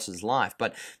 somebody else's life.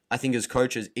 But I think as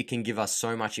coaches, it can give us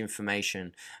so much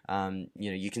information.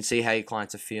 You can see how your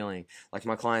clients are feeling. Like,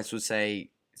 my clients would say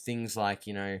things like,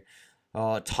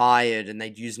 tired, and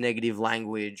they'd use negative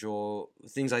language or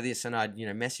things like this, and I'd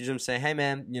message them, say, hey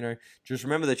man, just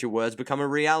remember that your words become a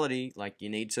reality. Like, you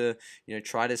need to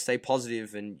try to stay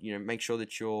positive and make sure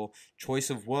that your choice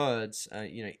of words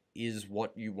is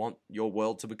what you want your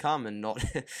world to become, and not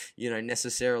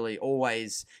necessarily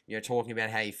always talking about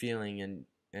how you're feeling. And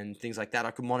and things like that.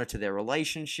 I could monitor their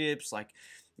relationships, like,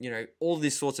 all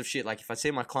this sorts of shit. Like if I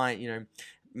see my client,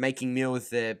 making meal with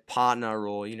their partner,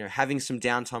 or having some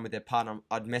downtime with their partner,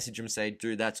 I'd message them and say,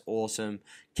 dude, that's awesome,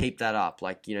 keep that up,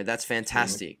 like that's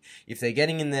fantastic. If they're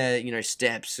getting in their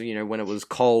steps, when it was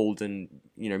cold and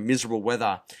miserable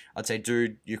weather, I'd say,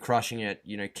 dude, you're crushing it,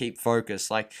 keep focused.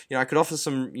 Like I could offer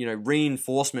some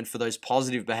reinforcement for those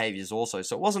positive behaviors also.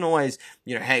 So it wasn't always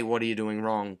hey, what are you doing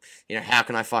wrong, how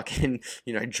can I fucking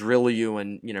drill you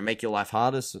and make your life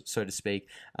harder, so to speak.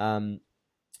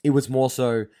 It was more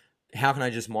so, how can I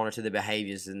just monitor their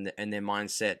behaviors and their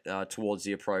mindset towards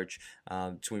the approach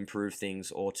to improve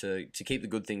things, or to keep the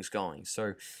good things going.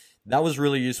 So that was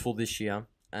really useful this year.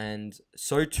 And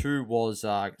so too was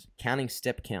counting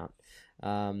step count.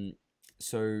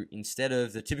 So instead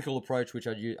of the typical approach, which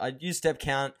I'd use step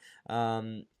count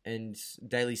and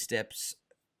daily steps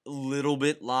a little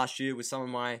bit last year with some of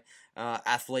my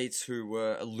athletes who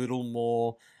were a little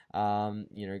more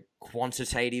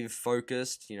quantitative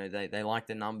focused. They like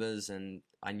the numbers, and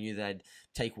I knew they'd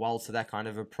take well to that kind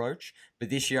of approach. But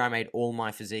this year I made all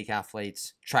my physique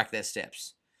athletes track their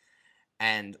steps.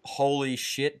 And holy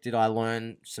shit, did I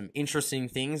learn some interesting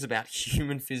things about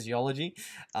human physiology,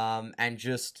 and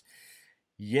just,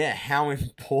 how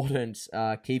important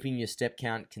keeping your step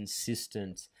count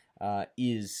consistent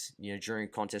is, during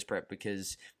contest prep,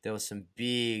 because there were some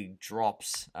big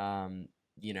drops,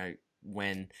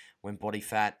 when body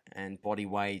fat and body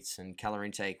weights and calorie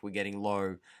intake were getting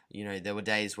low. There were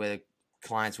days where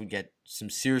clients would get some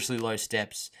seriously low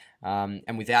steps,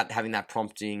 and without having that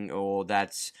prompting, or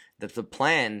that's the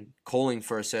plan calling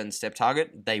for a certain step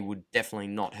target, they would definitely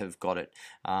not have got it.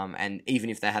 And even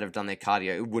if they had have done their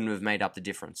cardio, it wouldn't have made up the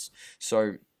difference.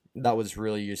 So that was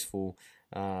really useful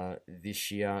this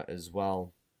year as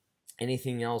well.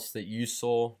 Anything else that you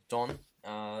saw, Don,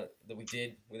 that we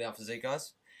did with our physique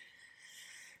guys?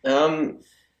 So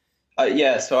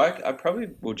I probably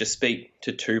will just speak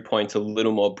to 2 points a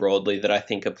little more broadly that I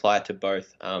think apply to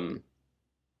both our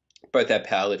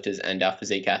powerlifters and our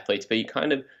physique athletes. But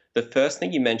the first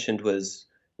thing you mentioned was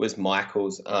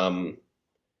Michael's,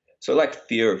 so like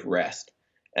fear of rest.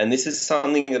 And this is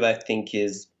something that I think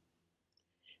is,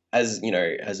 as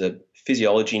a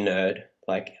physiology nerd,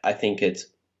 like I think it's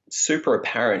super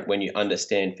apparent when you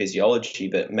understand physiology,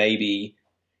 but maybe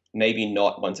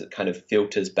not once it kind of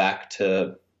filters back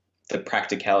to the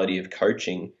practicality of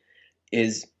coaching,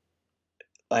 is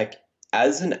like,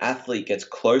 as an athlete gets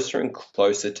closer and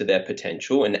closer to their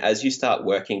potential, and as you start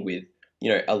working with,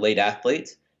 elite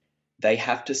athletes, they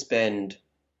have to spend,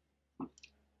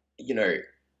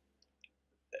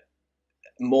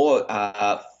 more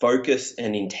focus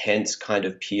and intense kind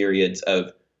of periods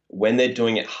of, when they're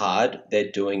doing it hard,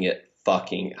 they're doing it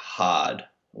fucking hard.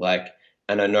 Like,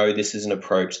 and I know this is an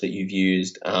approach that you've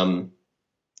used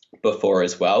before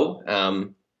as well.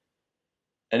 And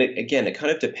it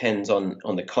kind of depends on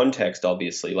the context,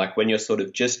 obviously. Like when you're sort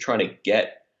of just trying to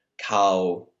get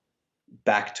Carl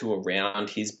back to around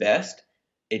his best,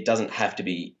 it doesn't have to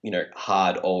be,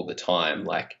 hard all the time.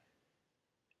 Like,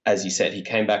 as you said, he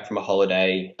came back from a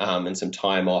holiday and some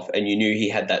time off, and you knew he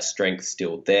had that strength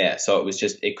still there. So it was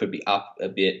just, it could be up a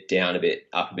bit, down a bit,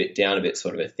 up a bit, down a bit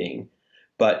sort of a thing.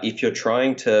 But if you're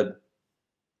trying to,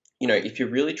 if you're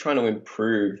really trying to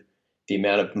improve the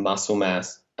amount of muscle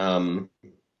mass, an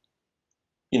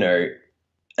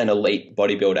elite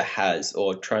bodybuilder has,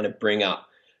 or trying to bring up,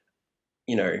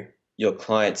 your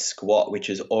client's squat, which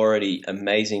is already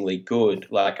amazingly good.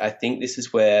 Like, I think this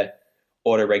is where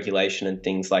auto-regulation and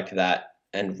things like that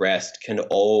and rest can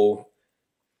all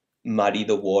muddy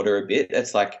the water a bit.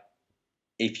 It's like,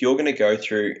 if you're going to go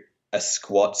through a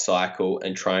squat cycle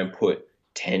and try and put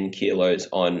 10 kilos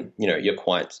on, your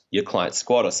client's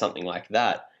squat or something like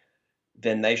that,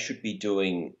 then they should be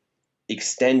doing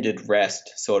extended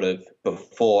rest sort of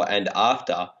before and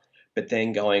after, but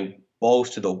then going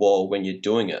balls to the wall when you're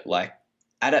doing it. Like,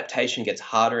 adaptation gets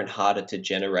harder and harder to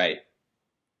generate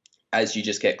as you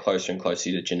just get closer and closer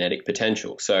to genetic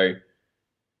potential. So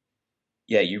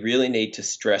you really need to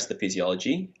stress the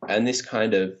physiology. And this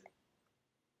kind of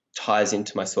ties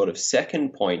into my sort of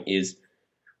second point, is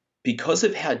because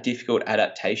of how difficult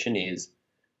adaptation is,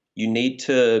 you need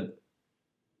to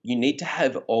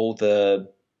have all the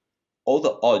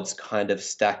odds kind of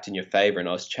stacked in your favor. And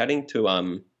I was chatting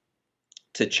to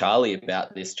Charlie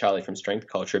about this, Charlie from Strength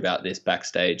Culture, about this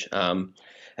backstage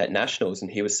at Nationals,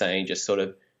 and he was saying just sort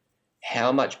of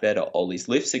how much better all his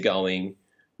lifts are going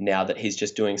now that he's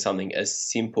just doing something as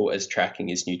simple as tracking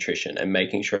his nutrition and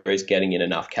making sure he's getting in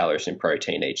enough calories and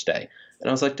protein each day. And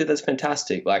I was like, dude, that's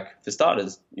fantastic. Like, for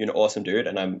starters, you're an awesome dude,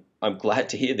 and I'm glad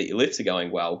to hear that your lifts are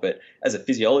going well. But as a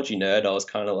physiology nerd, I was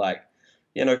kind of like,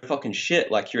 no fucking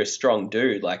shit. Like, you're a strong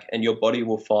dude, like, and your body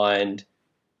will find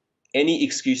any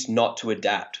excuse not to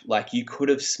adapt. Like, you could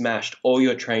have smashed all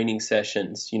your training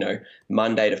sessions,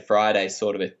 Monday to Friday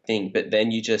sort of a thing, but then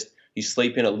you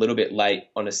sleep in a little bit late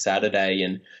on a Saturday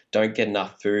and don't get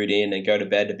enough food in and go to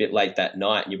bed a bit late that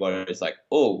night, and your body is like,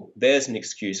 oh, there's an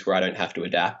excuse where I don't have to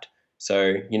adapt.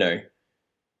 So,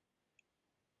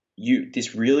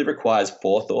 this really requires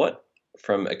forethought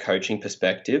from a coaching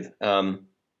perspective.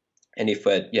 And if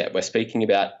we're speaking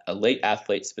about elite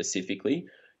athletes specifically,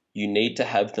 you need to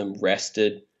have them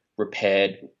rested,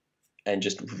 repaired, and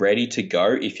just ready to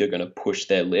go if you're going to push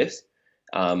their lifts.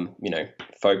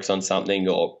 Focus on something,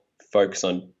 or focus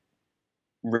on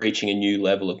reaching a new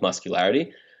level of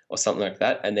muscularity or something like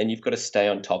that. And then you've got to stay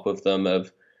on top of them,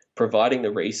 of providing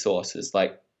the resources.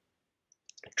 Like,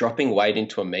 dropping weight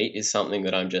into a meet is something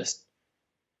that I'm just,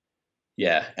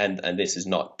 and this is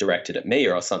not directed at me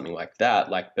or something like that.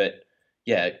 Like, but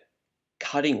yeah,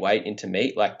 cutting weight into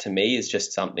meat, like, to me, is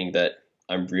just something that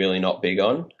I'm really not big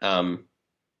on.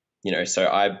 So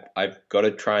I've got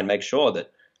to try and make sure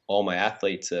that all my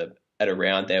athletes are at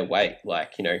around their weight,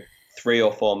 like, 3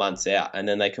 or 4 months out, and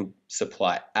then they can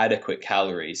supply adequate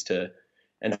calories to,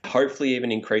 and hopefully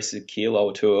even increase a kilo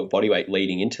or two of body weight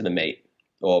leading into the meet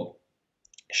or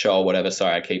show or whatever.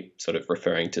 Sorry, I keep sort of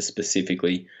referring to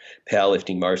specifically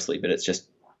powerlifting mostly, but it's just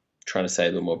trying to say a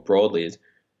little more broadly is,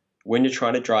 when you're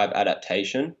trying to drive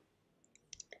adaptation,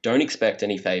 don't expect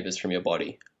any favors from your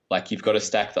body. Like, you've got to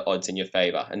stack the odds in your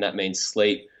favor, and that means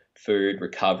sleep, food,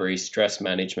 recovery, stress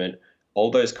management, all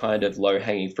those kind of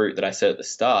low-hanging fruit that I said at the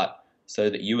start, so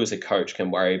that you as a coach can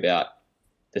worry about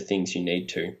the things you need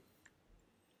to.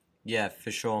 Yeah, for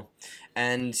sure.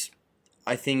 And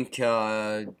I think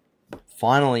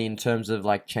finally, in terms of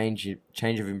like change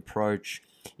of approach,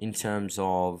 in terms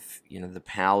of the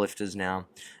powerlifters now,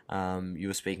 you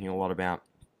were speaking a lot about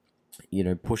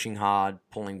pushing hard,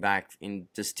 pulling back in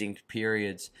distinct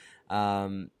periods.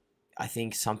 I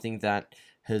think something that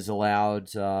has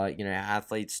allowed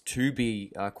athletes to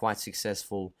be quite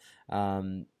successful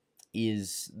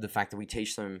is the fact that we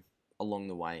teach them along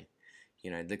the way.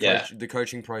 The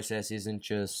coaching process isn't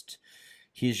just,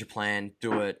 here's your plan,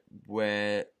 do it.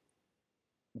 We're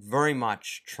very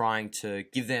much trying to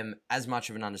give them as much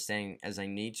of an understanding as they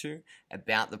need to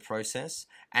about the process,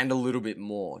 and a little bit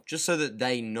more, just so that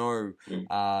they know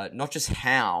not just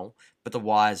how, but the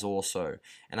whys also.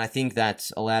 And I think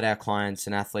that's allowed our clients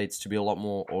and athletes to be a lot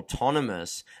more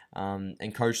autonomous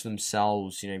and coach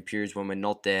themselves, in periods when we're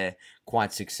not there,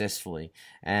 quite successfully.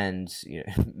 And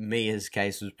Mia's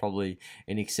case was probably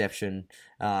an exception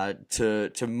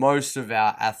to most of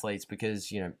our athletes,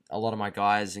 because a lot of my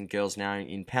guys and girls now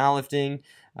in powerlifting,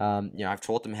 I've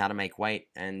taught them how to make weight,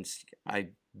 and I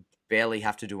barely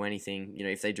have to do anything.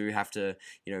 If they do have to,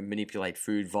 manipulate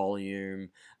food volume,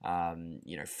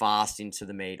 fast into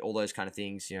the meet, all those kind of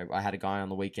things. I had a guy on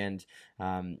the weekend,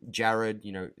 Jared,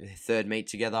 third meet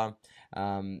together.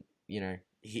 I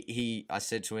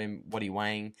said to him, what are you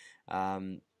weighing?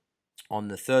 On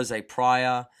the Thursday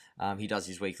prior, he does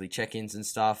his weekly check-ins and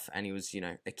stuff, and he was,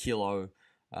 a kilo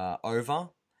over.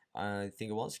 I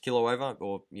think it was kilo over,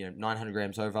 or 900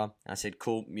 grams over. And I said,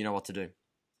 cool, you know what to do.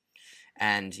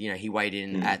 And he weighed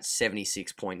in at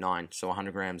 76.9, so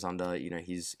 100 grams under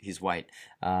his weight.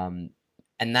 And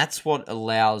that's what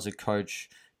allows a coach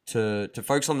to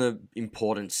focus on the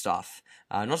important stuff.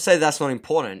 Not to say that's not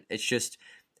important. It's just,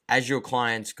 as your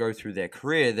clients go through their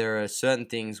career, there are certain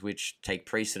things which take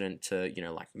precedent to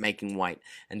like making weight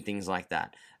and things like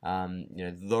that.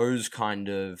 Those kind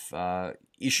of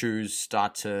issues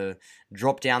start to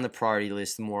drop down the priority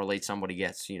list the more elite somebody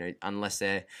gets. Unless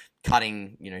they're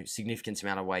cutting significant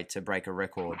amount of weight to break a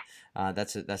record,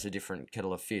 that's a different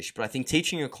kettle of fish. But I think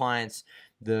teaching your clients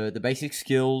the basic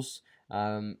skills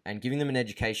and giving them an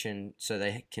education so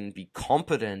they can be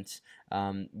competent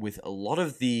with a lot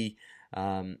of the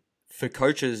for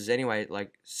coaches anyway,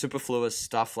 like superfluous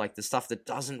stuff, like the stuff that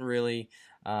doesn't really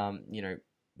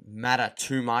matter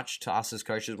too much to us as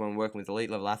coaches when we're working with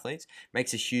elite level athletes,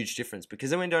 makes a huge difference,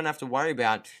 because then we don't have to worry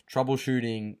about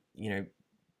troubleshooting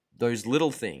those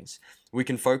little things. We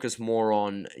can focus more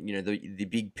on the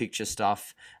big picture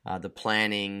stuff, the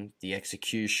planning, the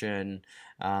execution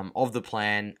of the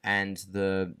plan, and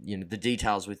the the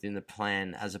details within the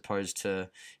plan, as opposed to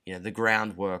the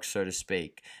groundwork, so to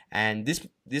speak. And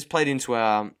this played into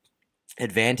our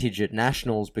advantage at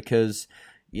nationals, because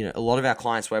a lot of our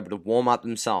clients were able to warm up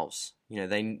themselves.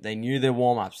 They knew their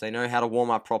warm-ups. They know how to warm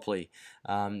up properly.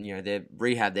 Their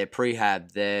rehab, their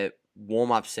prehab, their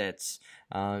warm-up sets.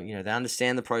 They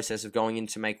understand the process of going in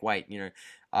to make weight.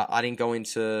 I didn't go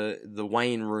into the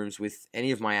weigh-in rooms with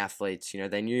any of my athletes.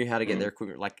 They knew how to get their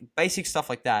equipment, like basic stuff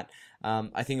like that.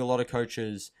 I think a lot of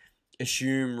coaches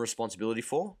assume responsibility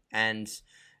for, and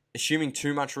assuming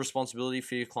too much responsibility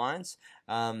for your clients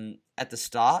at the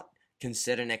start can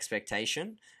set an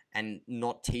expectation and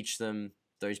not teach them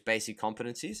those basic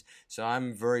competencies. So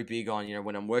I'm very big on,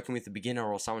 when I'm working with a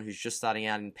beginner or someone who's just starting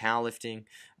out in powerlifting,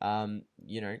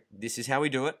 this is how we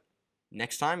do it.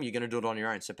 Next time, you're going to do it on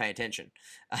your own, so pay attention.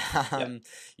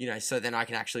 So then I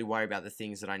can actually worry about the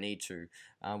things that I need to.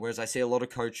 Whereas I see a lot of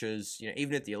coaches,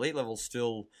 even at the elite level,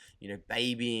 still,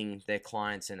 babying their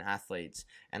clients and athletes.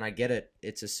 And I get it.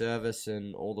 It's a service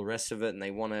and all the rest of it, and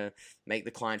they want to make the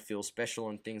client feel special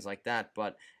and things like that.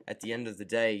 But at the end of the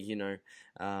day,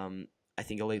 I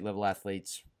think elite level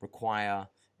athletes require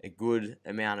a good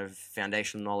amount of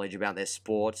foundational knowledge about their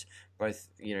sport, both,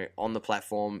 on the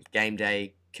platform, game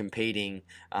day, competing,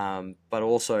 but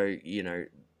also,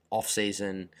 off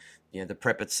season, the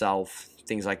prep itself,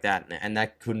 things like that. And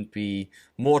that couldn't be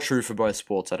more true for both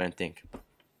sports, I don't think.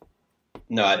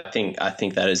 No, I think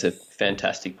that is a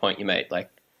fantastic point you made. Like,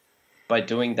 by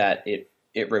doing that, it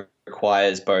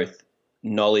requires both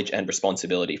knowledge and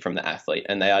responsibility from the athlete.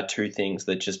 And they are two things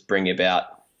that just bring about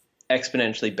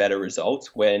exponentially better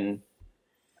results when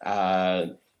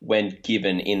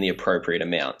given in the appropriate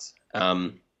amounts.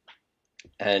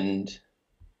 And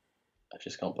I've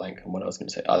just gone blank on what I was going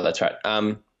to say. Oh, that's right.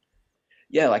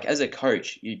 Like as a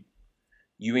coach,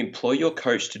 you employ your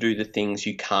coach to do the things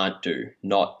you can't do,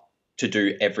 not to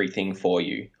do everything for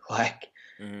you. Like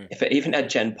if I even had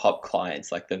Gen Pop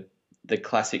clients, like the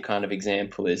classic kind of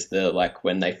example is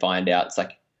when they find out, it's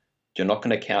like, you're not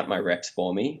going to count my reps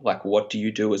for me. Like, what do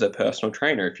you do as a personal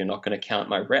trainer if you're not going to count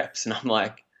my reps? And I'm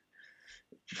like,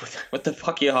 what the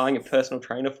fuck are you hiring a personal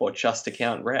trainer for, just to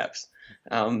count reps?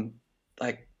 And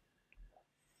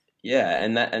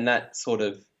that sort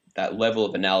of, that level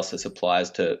of analysis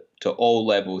applies to all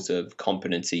levels of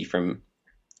competency from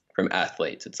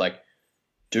athletes. It's like,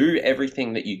 do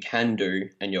everything that you can do,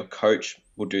 and your coach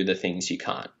will do the things you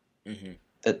can't. Mm-hmm.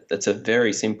 That's a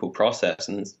very simple process,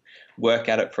 and work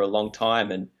at it for a long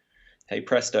time, and hey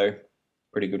presto,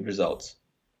 pretty good results.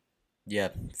 Yeah,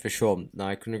 for sure. No,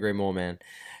 I couldn't agree more, man.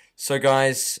 So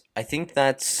guys, I think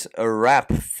that's a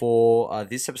wrap for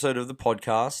this episode of the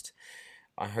podcast.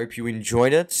 I hope you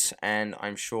enjoyed it, and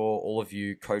I'm sure all of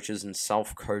you coaches and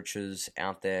self-coaches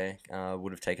out there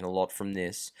would have taken a lot from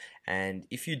this. And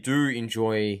if you do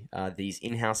enjoy these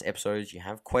in-house episodes, you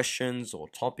have questions or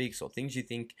topics or things you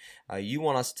think you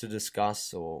want us to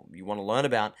discuss or you want to learn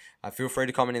about, feel free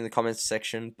to comment in the comments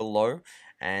section below.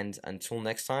 And until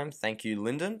next time, thank you,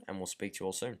 Lyndon, and we'll speak to you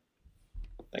all soon.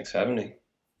 Thanks for having me.